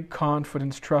with great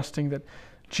confidence, trusting that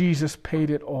Jesus paid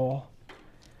it all.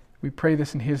 We pray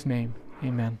this in His name.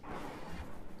 Amen.